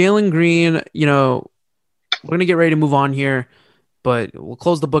 Jalen Green, we're going to get ready to move on here, but we'll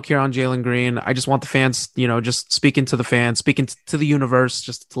close the book here on Jalen Green. I just want the fans, just speaking to the fans, speaking to the universe,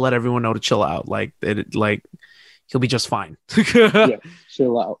 just to let everyone know to chill out. Like, he'll be just fine.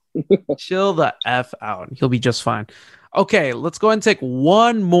 Chill out. Chill the F out. He'll be just fine. Okay, let's go ahead and take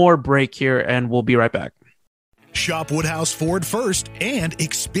one more break here, and we'll be right back. Shop Woodhouse Ford first and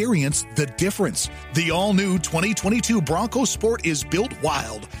experience the difference. The all-new 2022 Bronco Sport is built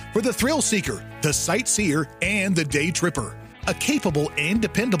wild for the thrill seeker, the sightseer, and the day tripper. A capable and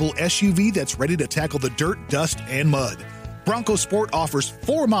dependable SUV that's ready to tackle the dirt, dust, and mud. Bronco Sport offers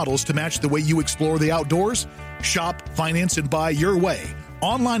 4 models to match the way you explore the outdoors. Shop, finance, and buy your way.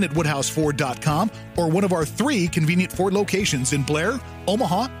 Online at WoodhouseFord.com or one of our 3 convenient Ford locations in Blair,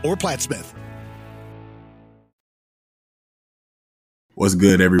 Omaha, or Plattsmouth. What's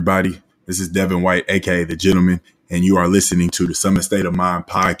good, everybody? This is Devin White, a.k.a. The Gentleman, and you are listening to the Summit State of Mind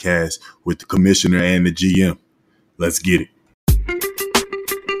podcast with the commissioner and the GM. Let's get it.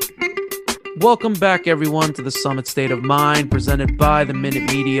 Welcome back, everyone, to the Summit State of Mind, presented by the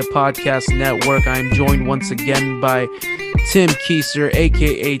Minute Media Podcast Network. I am joined once again by Tim Kieser,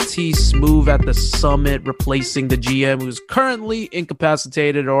 a.k.a. T-Smooth at the Summit, replacing the GM, who's currently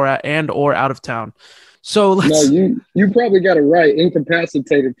incapacitated or out of town. So you probably got it right.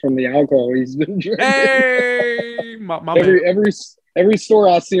 Incapacitated from the alcohol he's been drinking. Hey, my every store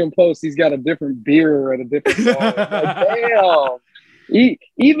I see him post, he's got a different beer at a different song. Like, damn.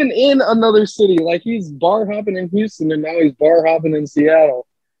 Even in another city, like he's bar hopping in Houston and now he's bar hopping in Seattle.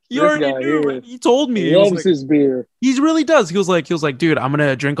 You already knew, man. He told me. He loves his beer. He really does. He was like, dude, I'm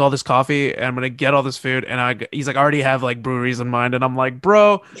gonna drink all this coffee and I'm gonna get all this food. And he's like, I already have like breweries in mind. And I'm like,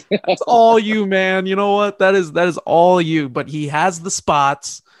 bro, that's all you, man. You know what? That is all you. But he has the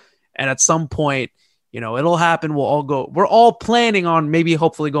spots, and at some point, it'll happen. We'll all go. We're all planning on maybe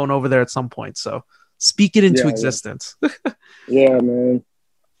hopefully going over there at some point. So speak it into existence. Yeah, man.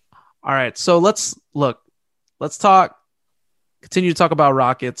 All right. So let's talk. Continue to talk about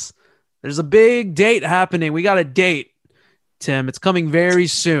Rockets. There's a big date happening. We got a date, Tim. It's coming very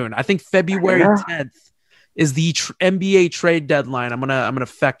soon. I think February 10th is the NBA trade deadline. I'm gonna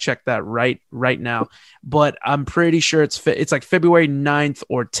fact check that right now, but I'm pretty sure it's like February 9th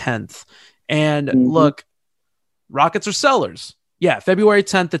or 10th. And look, Rockets are sellers. Yeah, February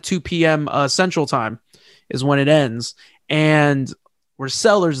 10th at 2 p.m. Central Time is when it ends, and we're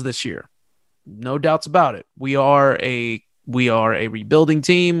sellers this year. No doubts about it. We are a rebuilding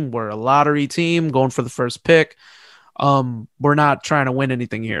team. We're a lottery team going for the first pick. We're not trying to win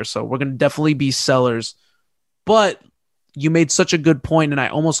anything here. So we're going to definitely be sellers. But you made such a good point, and I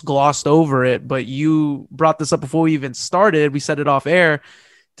almost glossed over it, but you brought this up before we even started. We set it off air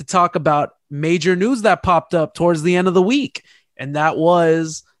to talk about major news that popped up towards the end of the week. And that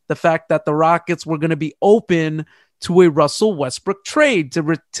was the fact that the Rockets were going to be open to a Russell Westbrook trade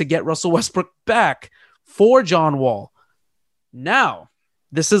to get Russell Westbrook back for John Wall. Now,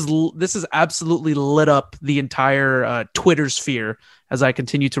 this is absolutely lit up the entire Twitter sphere, as I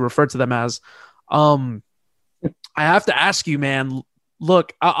continue to refer to them as. I have to ask you, man.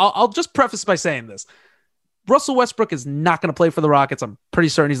 Look, I'll just preface by saying this: Russell Westbrook is not going to play for the Rockets. I'm pretty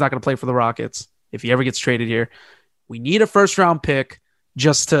certain he's not going to play for the Rockets if he ever gets traded here. We need a first round pick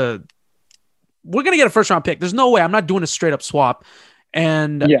we're going to get a first round pick. There's no way. I'm not doing a straight up swap.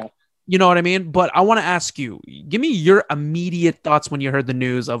 And you know what I mean? But I want to ask you, give me your immediate thoughts when you heard the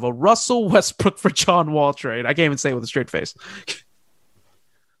news of a Russell Westbrook for John Wall trade. I can't even say it with a straight face.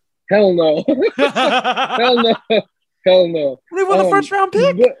 Hell no. Hell no. Hell no. We want a first round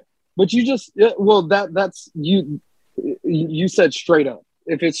pick. But you just, that's you said straight up.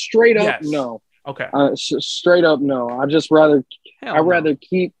 If it's straight up, no. Okay. Straight up, no. I'd rather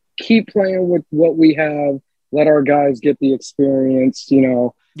keep playing with what we have. Let our guys get the experience,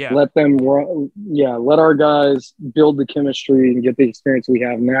 let them run. Yeah. Let our guys build the chemistry and get the experience we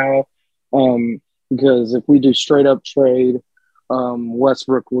have now. Because if we do straight up trade,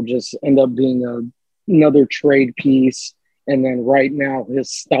 Westbrook will just end up being another trade piece. And then right now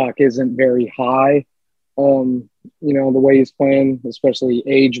his stock isn't very high. The way he's playing, especially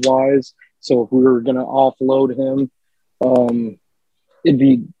age wise. So if we were going to offload him, it'd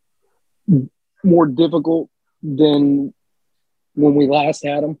be more difficult than when we last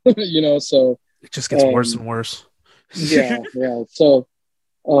had him, so it just gets worse and worse. Yeah. So,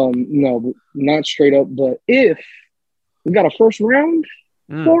 no, not straight up, but if we got a first round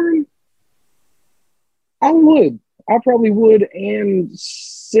for him, I probably would and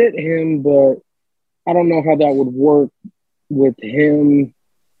sit him, but I don't know how that would work with him.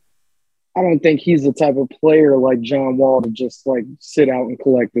 I don't think he's the type of player like John Wall to just like sit out and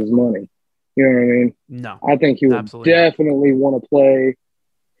collect his money. You know what I mean? No. I think he would definitely want to play.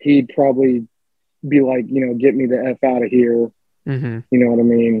 He'd probably be like, get me the F out of here. Mm-hmm. You know what I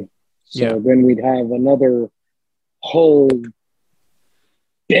mean? So then we'd have another whole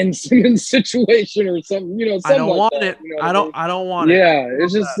Ben Simmons situation or something, something I don't like want that, it. you know I don't want it. Yeah,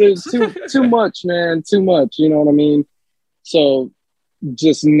 it's just too much, man. Too much. You know what I mean? So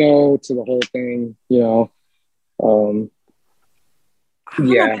just no to the whole thing,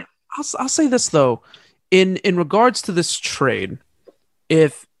 I'll say this though, in regards to this trade,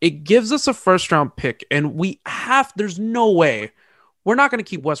 if it gives us a first round pick and there's no way we're not going to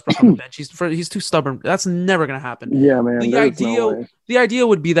keep Westbrook on the bench. He's too stubborn. That's never going to happen. Yeah, man. The idea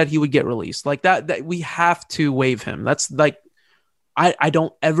would be that he would get released like that we have to waive him. That's like, I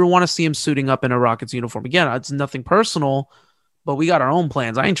don't ever want to see him suiting up in a Rockets uniform again. It's nothing personal, but we got our own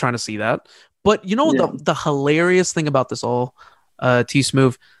plans. I ain't trying to see that. But the hilarious thing about this all,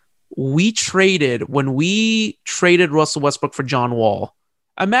 T-Smooth, when we traded Russell Westbrook for John Wall.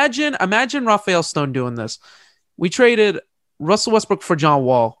 Imagine Raphael Stone doing this. We traded Russell Westbrook for John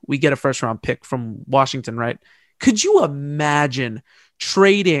Wall. We get a first round pick from Washington, right? Could you imagine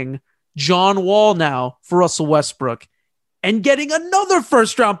trading John Wall now for Russell Westbrook and getting another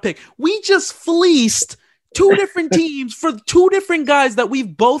first round pick? We just fleeced two different teams for two different guys that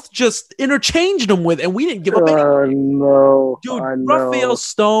we've both just interchanged them with, and we didn't give up anything. No, dude, Raphael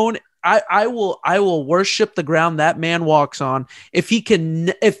Stone, I will worship the ground that man walks on. If he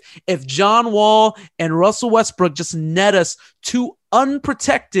can, if John Wall and Russell Westbrook just net us two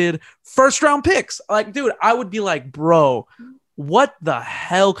unprotected first round picks, like, dude, I would be like, bro, what the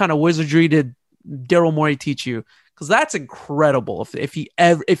hell kind of wizardry did Daryl Morey teach you? Because that's incredible. If he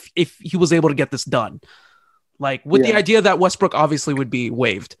was able to get this done. Like with the idea that Westbrook obviously would be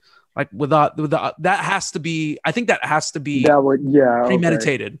waived, like without that has to be. I think that has to be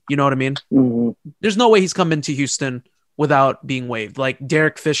premeditated. Okay. You know what I mean? Mm-hmm. There's no way he's come into Houston without being waived. Like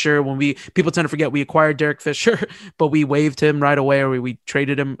Derek Fisher, people tend to forget we acquired Derek Fisher, but we waived him right away, or we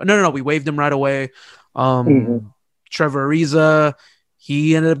traded him. No, we waived him right away. Trevor Ariza,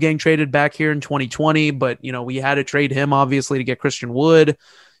 he ended up getting traded back here in 2020, but we had to trade him obviously to get Christian Wood.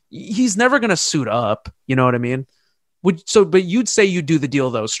 He's never going to suit up. You know what I mean? But you'd say you'd do the deal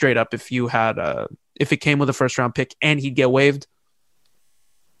though, straight up, if you had, if it came with a first round pick and he'd get waived.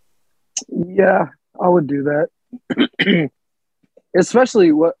 Yeah, I would do that.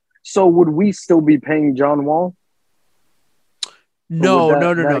 Especially so would we still be paying John Wall?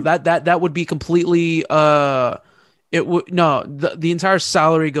 No. That would be completely, it would, the entire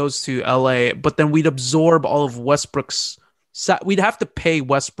salary goes to LA, but then we'd absorb all of Westbrook's. We'd have to pay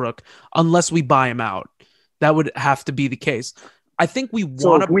Westbrook unless we buy him out. That would have to be the case. I think we want to.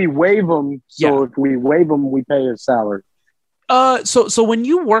 So if we waive him, we pay his salary. So when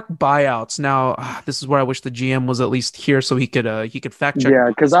you work buyouts now, this is where I wish the GM was at least here so he could fact check. Yeah,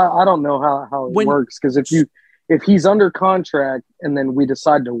 because I don't know how it works. Because if he's under contract and then we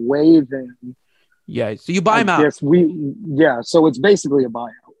decide to waive him, so you buy him out. So it's basically a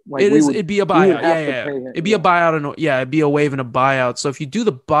buyout. Like it'd be a buyout. Yeah. It'd be a buyout and it'd be a waive and a buyout. So if you do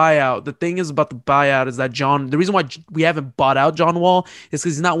the buyout, the thing is about the buyout is that the reason why we haven't bought out John Wall is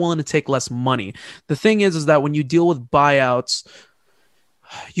because he's not willing to take less money. The thing is that when you deal with buyouts,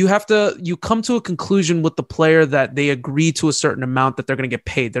 you come to a conclusion with the player that they agree to a certain amount that they're going to get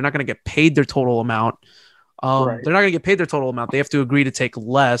paid. They're not going to get paid their total amount. They're not going to get paid their total amount. They have to agree to take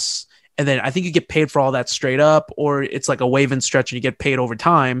less. And then I think you get paid for all that straight up, or it's like a wave and stretch and you get paid over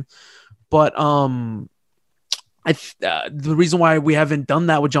time. But the reason why we haven't done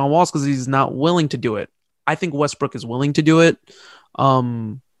that with John Wall is because he's not willing to do it. I think Westbrook is willing to do it.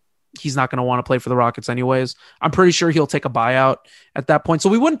 He's not going to want to play for the Rockets anyways. I'm pretty sure he'll take a buyout at that point. So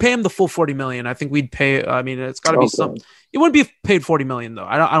we wouldn't pay him the full $40 million. I think we'd pay. I mean, it's got to be some. It wouldn't be paid $40 million though.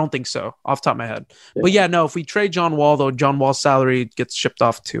 I don't think so. Off the top of my head. Yeah. But yeah, no. If we trade John Wall though, John Wall's salary gets shipped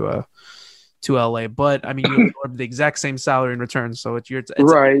off to LA. But I mean, you absorb the exact same salary in return. So it's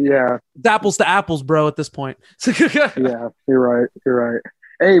right. Yeah. It's apples to apples, bro. At this point. Yeah, you're right.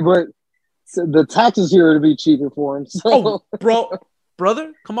 Hey, but the taxes here to be cheaper for him. So.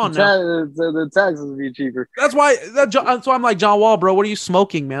 Brother, come on now. The taxes would be cheaper. That's why I'm like, John Wall, bro. What are you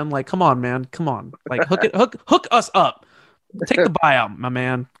smoking, man? Like, come on, man. Come on. Like, hook us up. Take the buyout, my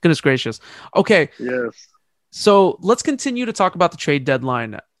man. Goodness gracious. Okay. Yes. So let's continue to talk about the trade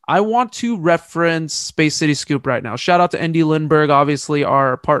deadline. I want to reference Space City Scoop right now. Shout out to Andy Lindbergh, obviously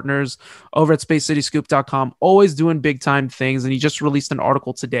our partners over at spacecityscoop.com, always doing big time things. And he just released an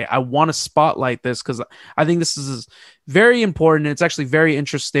article today. I want to spotlight this because I think this is very important. It's actually very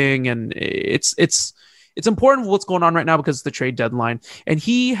interesting. And it's important what's going on right now because it's the trade deadline. And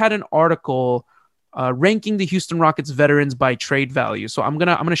he had an article ranking the Houston Rockets veterans by trade value. So I'm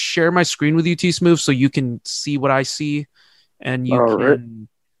gonna share my screen with you, T-Smooth, so you can see what I see. And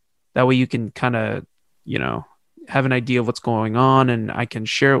that way you can kind of, have an idea of what's going on, and I can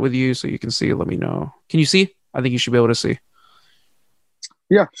share it with you so you can see. Let me know. Can you see? I think you should be able to see.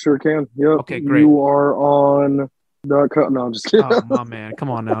 Yeah, sure can. Yep. Okay, great. You are on .com. No, I'm just kidding. Oh, my man. Come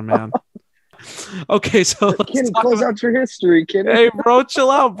on now, man. Okay, so Kenny, close out your history, Kenny. Hey, bro, chill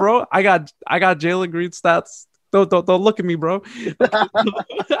out, bro. I got Jalen Green stats. Don't look at me, bro.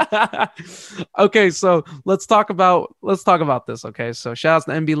 Okay, so let's talk about this. Okay, so shout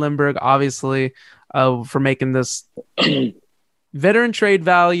out to MB Lindbergh, obviously, for making this veteran trade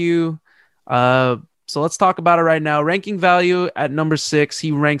value. So let's talk about it right now. Ranking value at number 6,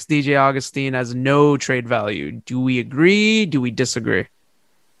 he ranks DJ Augustine as no trade value. Do we agree? Do we disagree?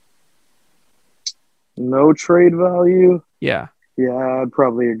 No trade value? Yeah. Yeah, I'd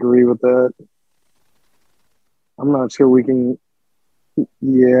probably agree with that. I'm not sure we can.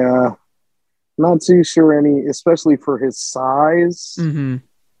 Yeah, not too sure especially for his size. Mm-hmm.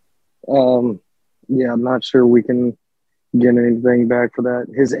 Yeah, I'm not sure we can get anything back for that.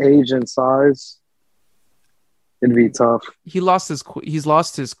 His age and size, it'd be tough. He's lost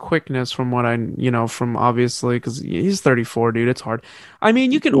his quickness from what from obviously because he's 34, dude. It's hard. I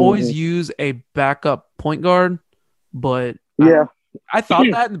mean, you can always use a backup point guard, but yeah, I thought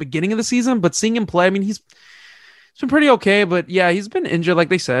that in the beginning of the season, but seeing him play, I mean, he's been pretty okay, but yeah, he's been injured, like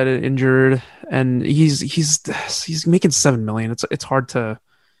they said, and he's making $7 million. It's hard to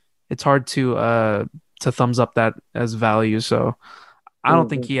thumbs up that as value. So I don't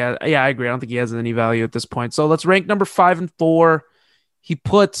think he has. Yeah, I agree. I don't think he has any value at this point. So let's rank number 5 and 4. He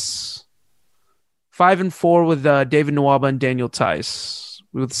puts 5 and 4 with David Nwaba and Daniel Tice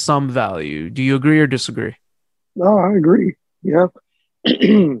with some value. Do you agree or disagree? No, I agree. Yeah.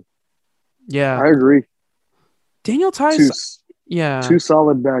 Yeah, I agree. Daniel Tice, two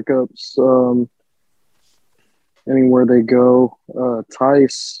solid backups. Anywhere they go,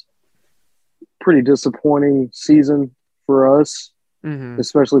 Tice, pretty disappointing season for us,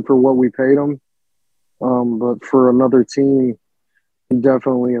 especially for what we paid him. But for another team,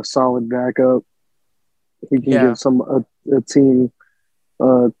 definitely a solid backup. He can give a team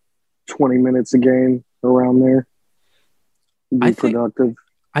 20 minutes a game around there. Be productive.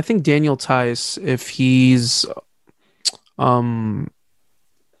 I think Daniel Tice, if he's I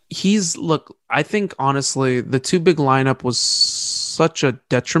think honestly the two big lineup was such a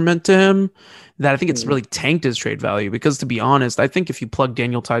detriment to him that I think it's really tanked his trade value, because to be honest, I think if you plug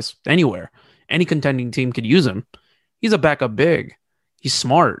Daniel Tice anywhere, any contending team could use him. He's a backup big. He's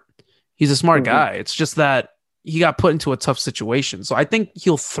smart. He's a smart guy. It's just that he got put into a tough situation. So I think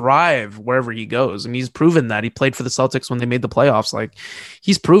he'll thrive wherever he goes. I mean, he's proven that. He played for the Celtics when they made the playoffs. Like,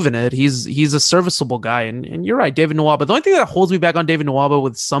 he's proven it. He's a serviceable guy. And you're right, David Nwaba. The only thing that holds me back on David Nwaba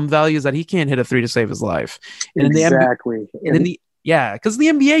with some value is that he can't hit a 3 to save his life. And exactly. Because the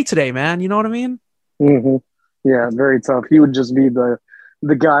NBA today, man, you know what I mean? Yeah, very tough. He would just be the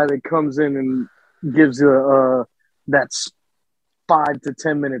the guy that comes in and gives you that 5 to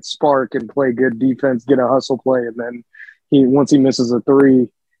 10 minute spark and play good defense, get a hustle play, and then once he misses a three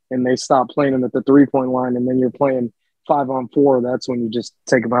and they stop playing him at the 3-point line, and then you're playing 5-on-4, that's when you just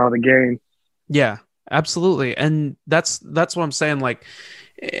take him out of the game. Yeah, absolutely. And that's what I'm saying. Like,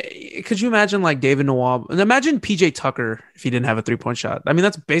 could you imagine like David Nawab? And imagine PJ Tucker if he didn't have a 3-point shot. I mean,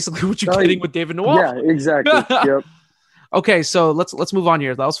 that's basically what you're getting with David Nawab. Yeah, exactly. Yep. Okay, so let's move on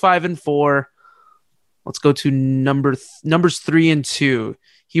here. That was 5 and 4. Let's go to numbers 3 and 2.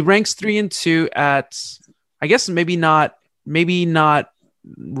 He ranks 3 and 2 at, I guess maybe not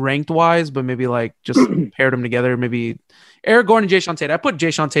ranked wise, but maybe like just paired them together. Maybe Eric Gordon and Jae'Sean Tate. I put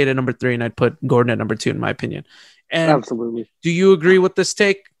Jae'Sean Tate at number 3, and I'd put Gordon at number 2 in my opinion. And absolutely. Do you agree with this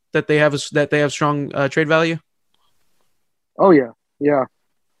take that they have strong trade value? Oh yeah, yeah.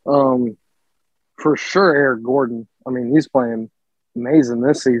 For sure, Eric Gordon. I mean, he's playing amazing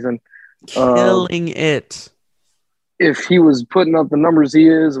this season. Killing it. If he was putting up the numbers he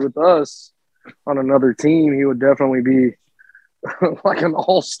is with us on another team, he would definitely be like an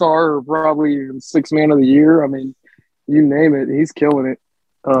all-star or probably even 6th man of the year. I mean, you name it, he's killing it.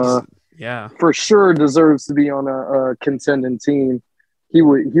 Yeah, for sure deserves to be on a contending team. He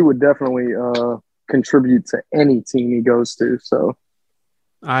would definitely contribute to any team he goes to. So,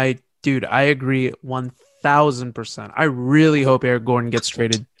 I agree 1,000%. I really hope Eric Gordon gets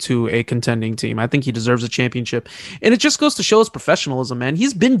traded to a contending team. I think he deserves a championship, and it just goes to show his professionalism, man.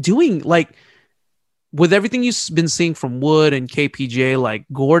 He's been doing like with everything you've been seeing from Wood and KPJ. Like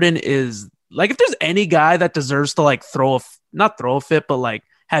Gordon is like, if there's any guy that deserves to like not throw a fit, but like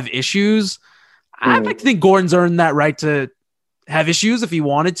have issues, I think Gordon's earned that right to have issues if he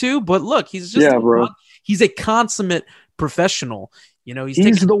wanted to. But look, he's just he's a consummate professional. You know,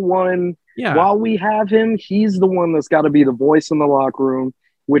 he's the one. Yeah. While we have him, he's the one that's got to be the voice in the locker room,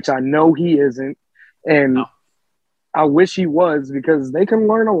 which I know he isn't, and I wish he was, because they can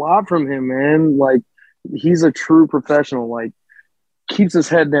learn a lot from him, man. Like, he's a true professional. Like, keeps his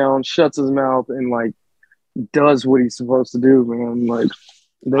head down, shuts his mouth, and like does what he's supposed to do, man. Like,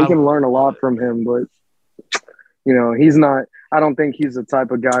 they can learn a lot from him, but you know, he's not. I don't think he's the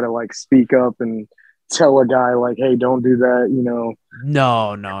type of guy to like speak up and tell a guy like, "Hey, don't do that." You know.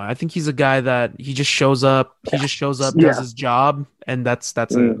 No. I think he's a guy that he just shows up. Does his job, and that's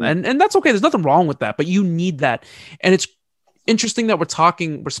it. And that's okay. There's nothing wrong with that, but you need that. And it's interesting that we're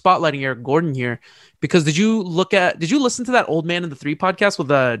spotlighting Eric Gordon here, because did you listen to that Old Man in the 3 podcast with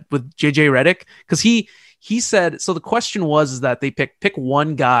JJ Redick? Because he said, so the question was that they pick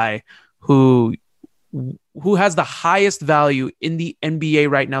one guy who has the highest value in the NBA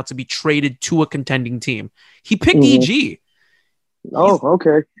right now to be traded to a contending team. He picked EG.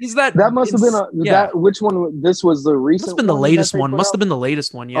 Okay. He's that. That must have been that. Which one? This was the recent. Must have been the latest one. Must have been the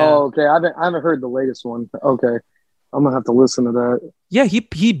latest one. Yeah. Oh, okay. I haven't heard the latest one. Okay, I'm gonna have to listen to that. Yeah,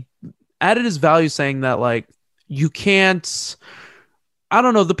 he added his value, saying that like you can't. I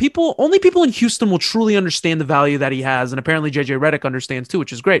don't know. Only people in Houston will truly understand the value that he has, and apparently JJ Redick understands too,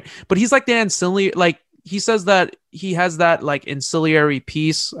 which is great. But he's like the ancillary. Like, he says that he has that like ancillary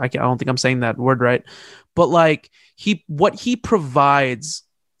piece. I don't think I'm saying that word right, but like what he provides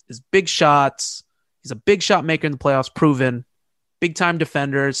is big shots. He's a big shot maker in the playoffs, proven. Big time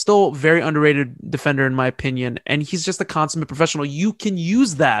defender, still very underrated defender in my opinion, and he's just a consummate professional. You can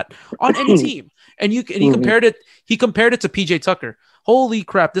use that on any team, and he compared it. He compared it to PJ Tucker. Holy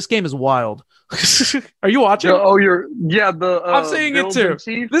crap, this game is wild. Are you watching? I'm saying it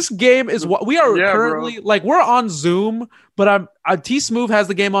too. This game is what we are currently like. We're on Zoom, but T Smooth has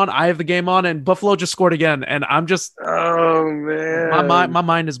the game on. I have the game on, and Buffalo just scored again, and I'm just man, my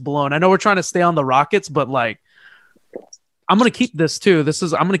mind is blown. I know we're trying to stay on the Rockets, but like, I'm gonna keep this too.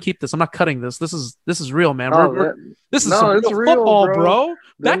 I'm gonna keep this. I'm not cutting this. This is real, man. This is real football, bro.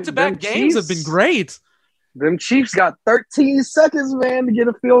 Back-to-back games have been great. Them Chiefs got 13 seconds, man, to get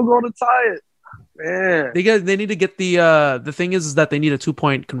a field goal to tie it. Man, they need to get the thing is that they need a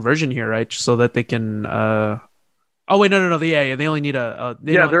 2-point conversion here, right? So that they can. Oh wait, no. They only need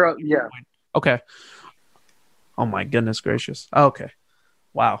Okay. Oh my goodness gracious. Okay.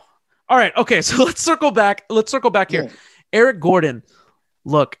 Wow. All right. Okay. So let's circle back. Here. Yeah. Eric Gordon.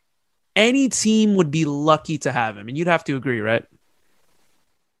 Look, any team would be lucky to have him, and you'd have to agree, right?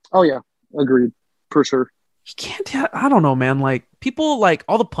 Oh yeah, agreed for sure. He can't. I don't know, man. Like, people, like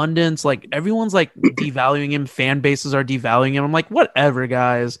all the pundits, like everyone's like devaluing him. Fan bases are devaluing him. I'm like, whatever,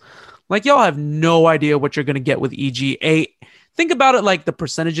 guys. Like, y'all have no idea what you're gonna get with EG8. Think about it, like the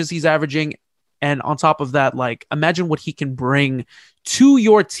percentages he's averaging, and on top of that, like imagine what he can bring to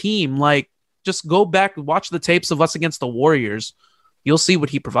your team. Like, just go back, watch the tapes of us against the Warriors. you'll see what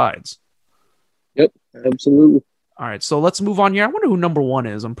he provides. Yep, absolutely. All right, so let's move on here. I wonder who number 1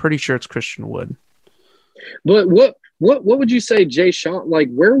 is. I'm pretty sure it's Christian Wood. But what would you say, Jay Sean? Like,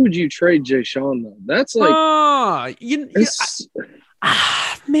 where would you trade Jay Sean though? That's like,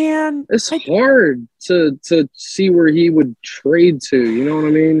 man, it's hard to see where he would trade to. You know what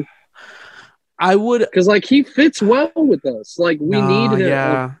I mean? I would, because like he fits well with us. Like we need him.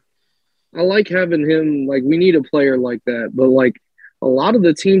 Yeah. I like having him. Like we need a player like that. But like a lot of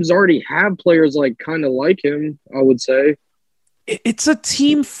the teams already have players like kind of like him. I would say. It's a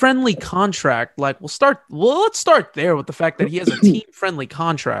team-friendly contract. Like let's start there with the fact that he has a team-friendly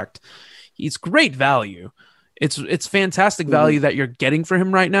contract. He's great value. It's fantastic value that you're getting for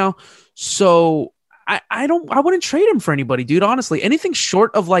him right now. So I wouldn't trade him for anybody, dude. Honestly, anything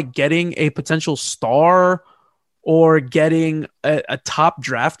short of like getting a potential star or getting a top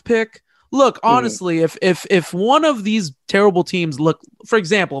draft pick. Look, honestly, if one of these terrible teams, look, for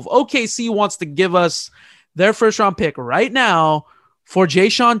example, if OKC wants to give us their first round pick right now for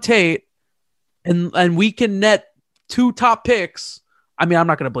Jayshawn Tate, and we can net 2 top picks. I mean, I'm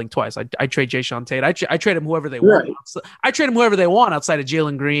not going to blink twice. I trade Jayshawn Tate. I trade him whoever they want. I trade him whoever they want outside of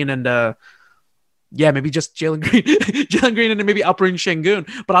Jalen Green and maybe just Jalen Green and then maybe Alperen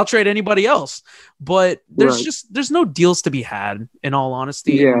Şengün. But I'll trade anybody else. But there's no deals to be had, in all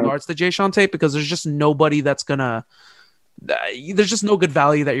honesty, in regards to Jayshawn Tate, because there's just nobody that's gonna. There's just no good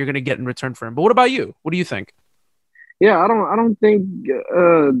value that you're going to get in return for him. But what about you? What do you think? Yeah, I don't think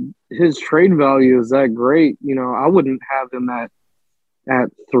his trade value is that great. You know, I wouldn't have him at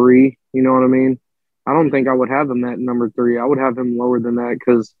 3. You know what I mean? I don't think I would have him at number 3. I would have him lower than that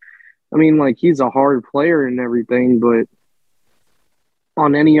because, I mean, like he's a hard player and everything, but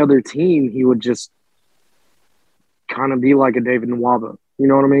on any other team, he would just kind of be like a David Nwaba. You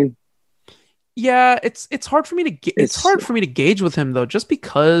know what I mean? Yeah, it's hard for me to it's hard for me to gauge with him though, just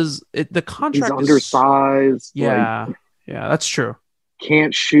because the contract he's undersized. Yeah, that's true.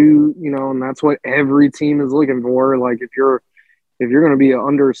 Can't shoot, you know, and that's what every team is looking for. Like if you're going to be an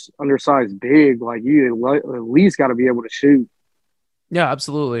undersized big, like you at least got to be able to shoot. Yeah,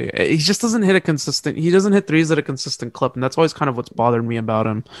 absolutely. He just doesn't hit he doesn't hit threes at a consistent clip, and that's always kind of what's bothered me about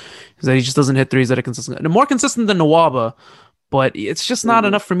him, is that he just doesn't hit threes at a consistent, and more consistent than Nwaba. But it's just not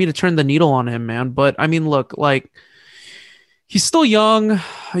enough for me to turn the needle on him, man. But I mean, look, like he's still young.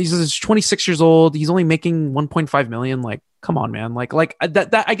 He's 26 years old. He's only making 1.5 million. Like, come on, man. Like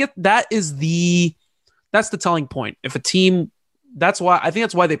that I get that's the telling point. If a team, I think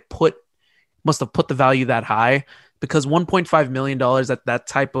that's why they must have put the value that high, because $1.5 million at that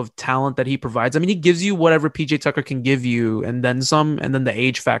type of talent that he provides. I mean, he gives you whatever PJ Tucker can give you and then some, and then the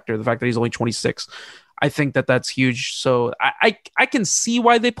age factor, the fact that he's only 26. I think that's huge. So I can see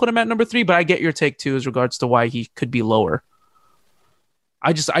why they put him at number 3, but I get your take too as regards to why he could be lower.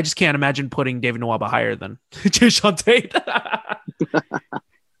 I just can't imagine putting David Nwaba higher than Jayshawn Tate.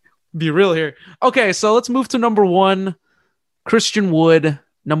 Be real here. Okay, so let's move to number 1. Christian Wood,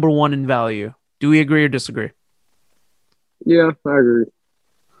 number 1 in value. Do we agree or disagree? Yeah, I agree.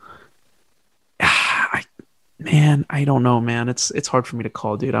 Man, I don't know, man. It's hard for me to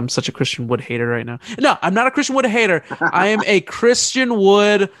call, dude. I'm such a Christian Wood hater right now. No, I'm not a Christian Wood hater. I am a Christian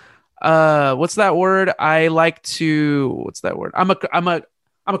Wood. What's that word? I like to. What's that word? I'm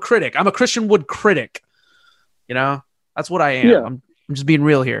a critic. I'm a Christian Wood critic. You know, that's what I am. Yeah. I'm just being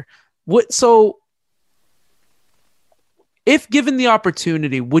real here. So, if given the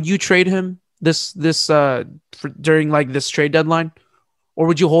opportunity, would you trade him during like this trade deadline, or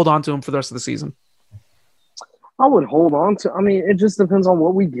would you hold on to him for the rest of the season? I would hold on to. I mean, it just depends on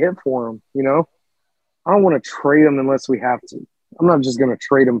what we get for him. You know, I don't want to trade him unless we have to. I'm not just going to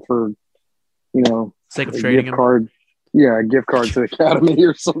trade him for, you know, sake of trading gift card. Yeah, a gift card to the Academy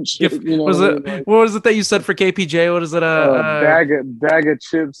or some shit. You know what was it that you said for KPJ? What is it? Bag of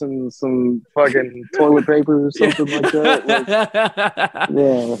chips and some fucking toilet paper or something like that. Like,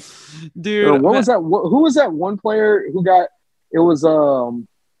 yeah, dude. What was that? Who was that one player who got? It was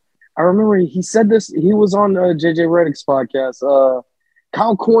I remember he said this. He was on JJ Redick's podcast.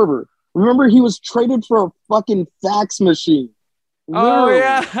 Kyle Korver. Remember, he was traded for a fucking fax machine. Literally. Oh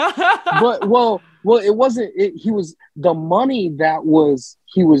yeah. But well, it wasn't. He was the money that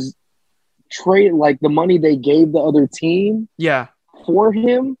he was trade, like the money they gave the other team. Yeah. For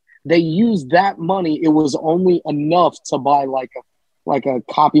him, they used that money. It was only enough to buy like a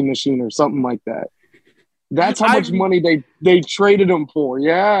copy machine or something like that. That's how much money they traded him for.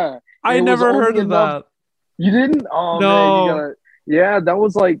 Yeah. I never heard of that. You didn't? Oh, no. Man, yeah, that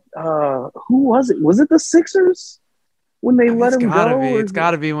was like, who was it? Was it the Sixers when they let him go? It's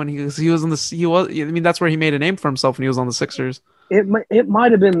got to be when he was on the. I mean, that's where he made a name for himself when he was on the Sixers. It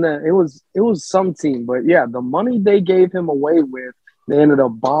might have been it was some team, but yeah, the money they gave him away with, they ended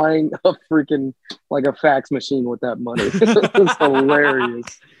up buying a freaking like a fax machine with that money. It was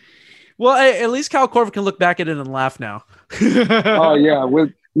hilarious. Well, at least Kyle Korver can look back at it and laugh now. Oh yeah,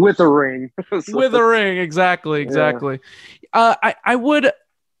 with a ring. With a ring, exactly. Yeah. I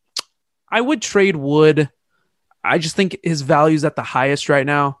would trade Wood. I just think his value is at the highest right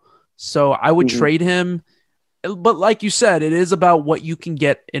now, so I would trade him. But like you said, it is about what you can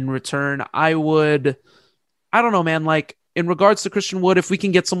get in return. I don't know, man. Like in regards to Christian Wood, if we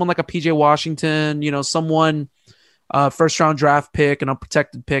can get someone like a PJ Washington, someone first round draft pick, an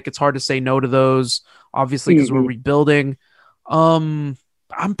unprotected pick, it's hard to say no to those, obviously, because we're rebuilding. I'm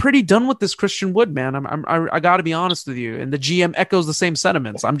pretty done with this Christian Wood, man. I got to be honest with you. And the GM echoes the same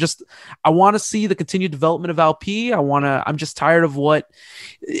sentiments. I want to see the continued development of Alp. I'm just tired of what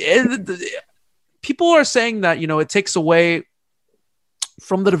people are saying that, it takes away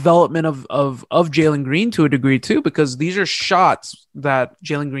from the development of Jalen Green to a degree too, because these are shots that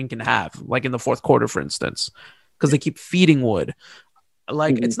Jalen Green can have, like in the fourth quarter, for instance, because they keep feeding Wood.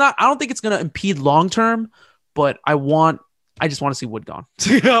 Like I don't think it's going to impede long-term, but I just want to see Wood gone.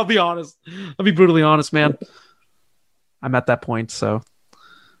 I'll be honest. I'll be brutally honest, man. I'm at that point, so.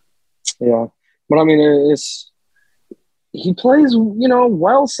 Yeah. But I mean, he plays,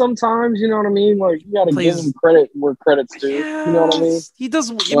 well sometimes, you know what I mean? Like, you got to give him credit where credit's due. Yes, you know what I mean? He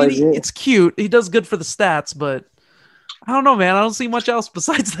does. It's cute. He does good for the stats, but I don't know, man. I don't see much else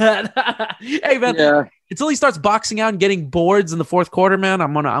besides that. Hey, man, until he starts boxing out and getting boards in the fourth quarter, man,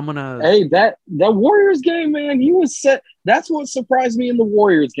 I'm gonna. Hey, that Warriors game, man, he was set. That's what surprised me in the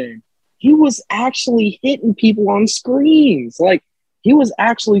Warriors game. He was actually hitting people on screens. Like, he was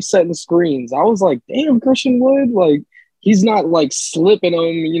actually setting screens. I was like, damn, Christian Wood, like, he's not like slipping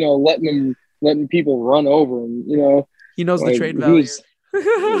them, letting people run over him, He knows the trade value.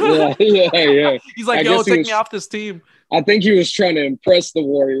 Yeah. He's like, yo, take me off this team. I think he was trying to impress the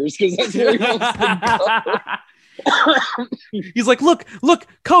Warriors because that's where he wants to go. He's like, look,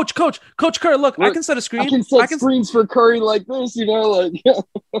 Coach Kerr, look, I can set a screen. I can set screens for Curry like this, like.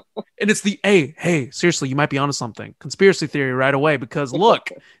 And it's hey, seriously, you might be onto something. Conspiracy theory right away, because look,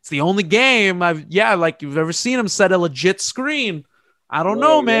 it's the only game you've ever seen him set a legit screen. I don't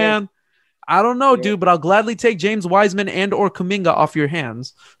know, man. I don't know, dude, but I'll gladly take James Wiseman and or Kuminga off your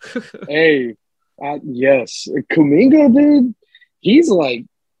hands. Hey, yes, Kuminga, dude, he's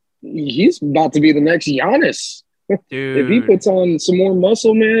about to be the next Giannis. Dude. If he puts on some more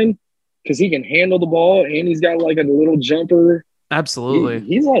muscle, man, because he can handle the ball and he's got like a little jumper. Absolutely.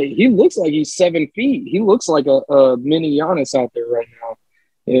 He looks like he's 7 feet. He looks like a mini Giannis out there right now.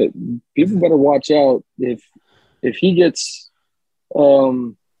 People better watch out if he gets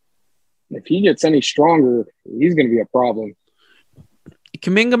any stronger, he's going to be a problem.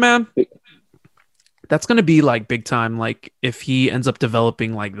 Kuminga, man, that's going to be like big time. Like if he ends up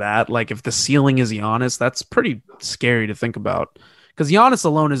developing like that, like if the ceiling is Giannis, that's pretty scary to think about. Because Giannis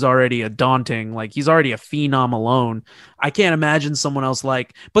alone is already a daunting, like he's already a phenom alone. I can't imagine someone else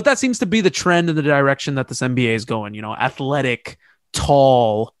but that seems to be the trend in the direction that this NBA is going, athletic,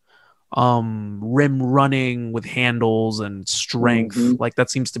 tall, rim running with handles and strength. Like that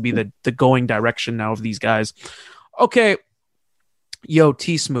seems to be the going direction now of these guys. Okay. Yo,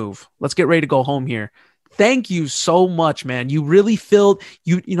 T-Smooth, let's get ready to go home here. Thank you so much, man. You really filled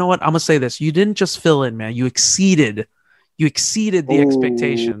you know what? I'm gonna say this. You didn't just fill in, man. You exceeded the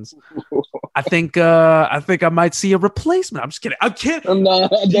expectations. I think I might see a replacement. I'm just kidding. I'm kidding. No,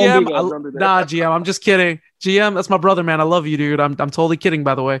 GM, GM, I'm just kidding. GM, that's my brother, man. I love you, dude. I'm totally kidding,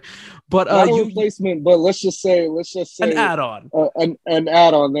 by the way. But not a replacement, but let's just say an add-on. An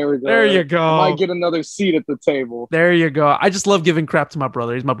add-on. There we go. There you go. I might get another seat at the table. There you go. I just love giving crap to my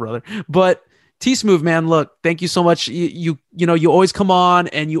brother. He's my brother. But T-Smooth, man, look, thank you so much. You always come on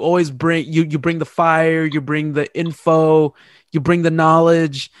and you always bring you bring the fire, you bring the info, you bring the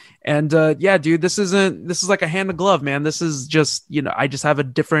knowledge. And yeah, dude, this is like a hand in glove, man. This is just, I just have a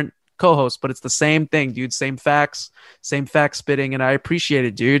different co-host, but it's the same thing, dude. Same facts spitting, and I appreciate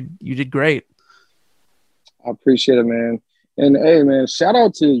it, dude. You did great. I appreciate it, man. And hey, man, shout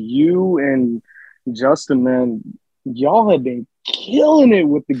out to you and Justin, man. Y'all have been killing it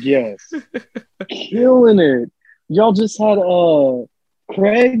with the guests. Killing it. Y'all just had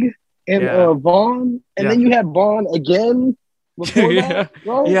Craig and Vaughn, and then you had Vaughn again before that,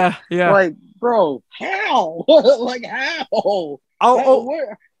 bro. Yeah. Like, bro, how? Like, how? What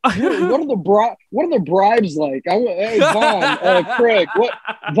are the bribes like? Hey, Vaughn,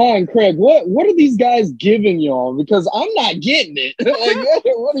 Craig. What are these guys giving y'all? Because I'm not getting it. Like,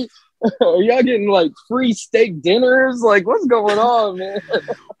 what are you? Are y'all getting like free steak dinners? Like, what's going on, man?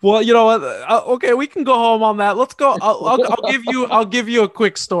 Well, you know what? Okay, we can go home on that. Let's go. I'll give you a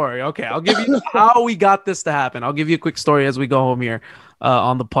quick story. Okay, I'll give you how we got this to happen. I'll give you a quick story as we go home here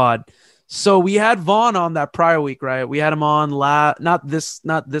on the pod. So we had Vaughn on that prior week, right? We had him on not this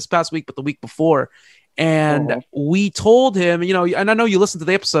past week, but the week before. And we told him, you know, and I know you listened to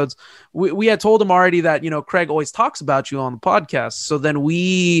the episodes. We had told him already that, you know, Craig always talks about you on the podcast. So then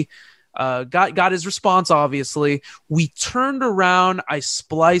we got his response. Obviously, we turned around. I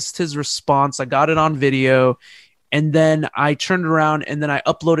spliced his response. I got it on video, and then I turned around and then I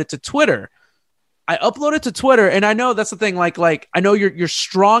uploaded to Twitter. And I know that's the thing. Like I know you're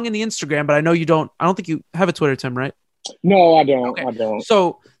strong in the Instagram, but I know you don't. I don't think you have a Twitter, Tim, right? No, I don't. Okay. I don't.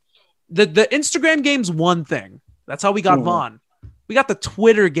 So the Instagram game's one thing. That's how we got Vaughn. We got the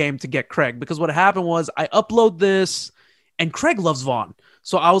Twitter game to get Craig, because what happened was I upload this, and Craig loves Vaughn.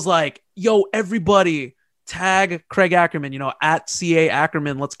 So I was like, yo, everybody tag Craig Ackerman, you know, at CA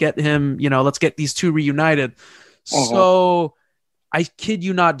Ackerman. Let's get him, you know, let's get these two reunited. So I kid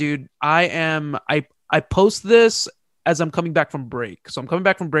you not, dude. I post this as I'm coming back from break. So I'm coming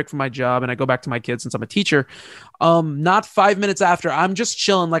back from break from my job, and I go back to my kids since I'm a teacher. Not 5 minutes after, I'm just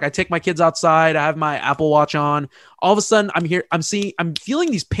chilling. Like, I take my kids outside. I have my Apple Watch on. All of a sudden, I'm feeling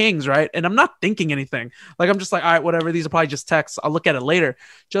these pings, right? And I'm not thinking anything. Like, I'm just like, all right, whatever. These are probably just texts. I'll look at it later.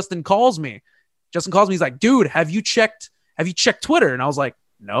 Justin calls me. He's like, dude, have you checked Twitter? And I was like,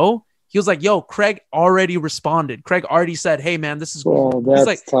 no. He was like, yo, Craig already responded. Craig already said, hey, man, this is cool.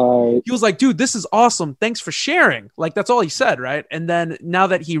 He was like, dude, this is awesome. Thanks for sharing. Like, that's all he said, right? And then now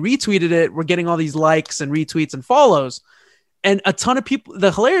that he retweeted it, we're getting all these likes and retweets and follows. And a ton of people,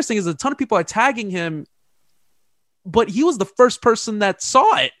 the hilarious thing is a ton of people are tagging him, but he was the first person that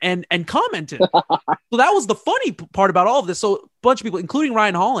saw it and commented. So that was the funny part about all of this. So a bunch of people, including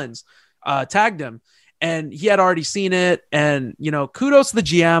Ryan Hollins, tagged him. And he had already seen it. And, you know, kudos to the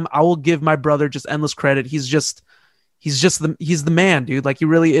GM. I will give my brother just endless credit. He's the man, dude. Like, he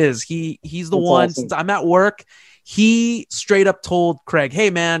really is. He's the one. Awesome. Since I'm at work, he straight up told Craig, hey,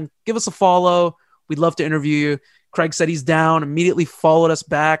 man, give us a follow. We'd love to interview you. Craig said he's down, immediately followed us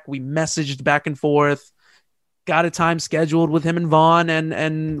back. We messaged back and forth, got a time scheduled with him and Vaughn,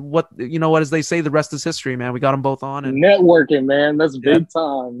 and what as they say, the rest is history, man. We got them both on. And networking, man. That's big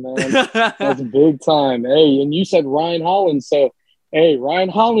time, man. That's big time. Hey, and you said Ryan Hollins, so hey, Ryan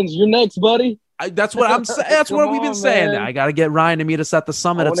Hollins, you're next, buddy. That's what I'm saying. That's what we've been saying. I got to get Ryan to meet us at the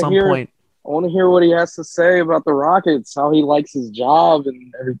summit at some point. I want to hear what he has to say about the Rockets, how he likes his job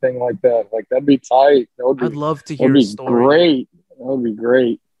and everything like that. Like, that'd be tight. I'd love to hear his story. Great. That would be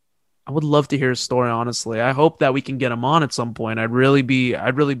great. I would love to hear his story, honestly. I hope that we can get him on at some point. I'd really be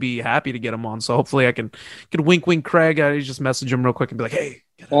happy to get him on. So hopefully I can wink Craig. I just message him real quick and be like, hey,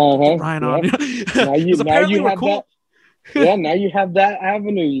 get Ryan on. Now you have cool. Yeah, now you have that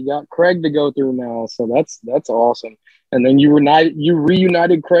avenue. You got Craig to go through now. So that's awesome. And then you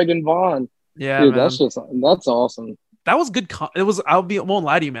reunited Craig and Vaughn. Yeah, dude, that's awesome. That was good. Won't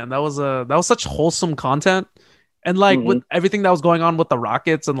lie to you, man. That was such wholesome content. And like with everything that was going on with the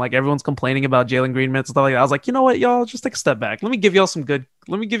Rockets and like everyone's complaining about Jalen Green minutes and stuff like that, I was like, you know what, y'all, just take a step back. Let me give y'all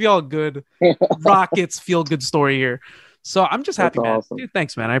a good Rockets feel good story here. So I'm just happy, man. Awesome. Dude,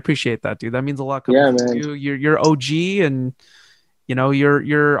 thanks, man. I appreciate that, dude. That means a lot. Yeah, man. You're OG, and you know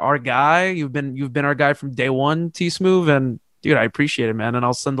you're our guy. You've been our guy from day one, T Smooth, and dude, I appreciate it, man. And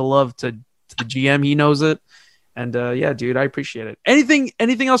I'll send the love to the GM. He knows it. And yeah, dude, I appreciate it. Anything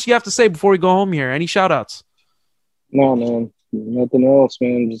else you have to say before we go home here? Any shout outs? No, man. Nothing else,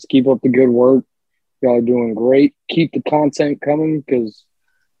 man. Just keep up the good work. Y'all are doing great. Keep the content coming, because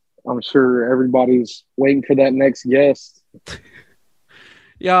I'm sure everybody's waiting for that next guest.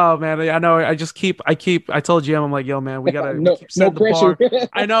 Yeah, man. I know. I told GM, I'm like, yo, man, we gotta keep setting the bar.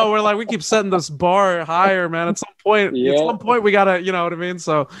 I know. We keep setting this bar higher, man. At some point, we gotta, you know what I mean?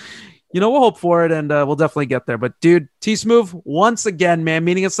 So, you know, we'll hope for it, and we'll definitely get there. But dude, T Smooth, once again, man,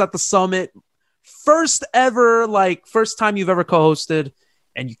 meeting us at the summit. First time you've ever co-hosted,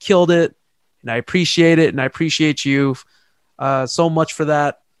 and you killed it, and I appreciate it, and I appreciate you so much for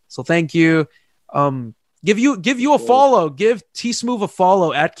that. So thank you. Give you a follow. Give T Smooth a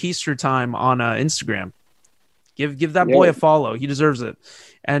follow at Keister Time on Instagram. Give that boy a follow. He deserves it.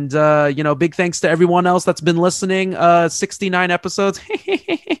 And you know, big thanks to everyone else that's been listening. 69 episodes.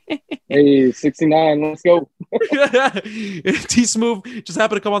 Hey, 69, let's go. T Smooth just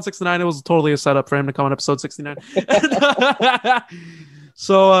happened to come on 69. It was totally a setup for him to come on episode 69.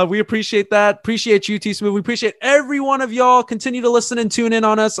 So we appreciate that. Appreciate you, T Smooth. We appreciate every one of y'all. Continue to listen and tune in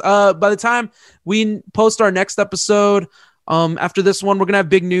on us. By the time we post our next episode, After this one, we're going to have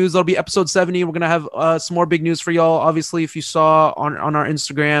big news. That'll be episode 70. We're going to have some more big news for y'all. Obviously, if you saw on our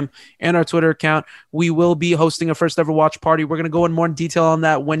Instagram and our Twitter account, we will be hosting a first ever watch party. We're going to go in more in detail on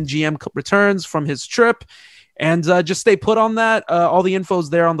that when GM returns from his trip. And just stay put on that. All the info's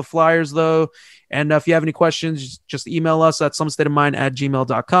there on the flyers, though. And if you have any questions, just email us at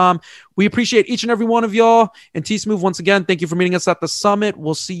summitstateofmind@gmail.com. We appreciate each and every one of y'all. And T-Smooth, once again, thank you for meeting us at the summit.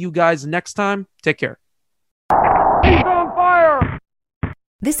 We'll see you guys next time. Take care. He's on fire!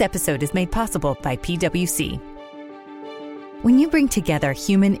 This episode is made possible by PwC. When you bring together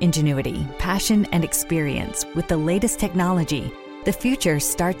human ingenuity, passion, and experience with the latest technology, the future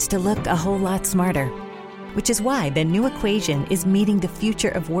starts to look a whole lot smarter. Which is why the new equation is meeting the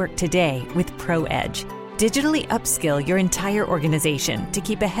future of work today with ProEdge. Digitally upskill your entire organization to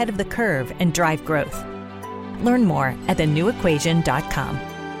keep ahead of the curve and drive growth. Learn more at thenewequation.com.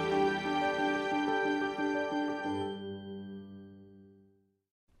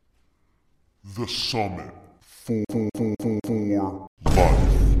 The Summit.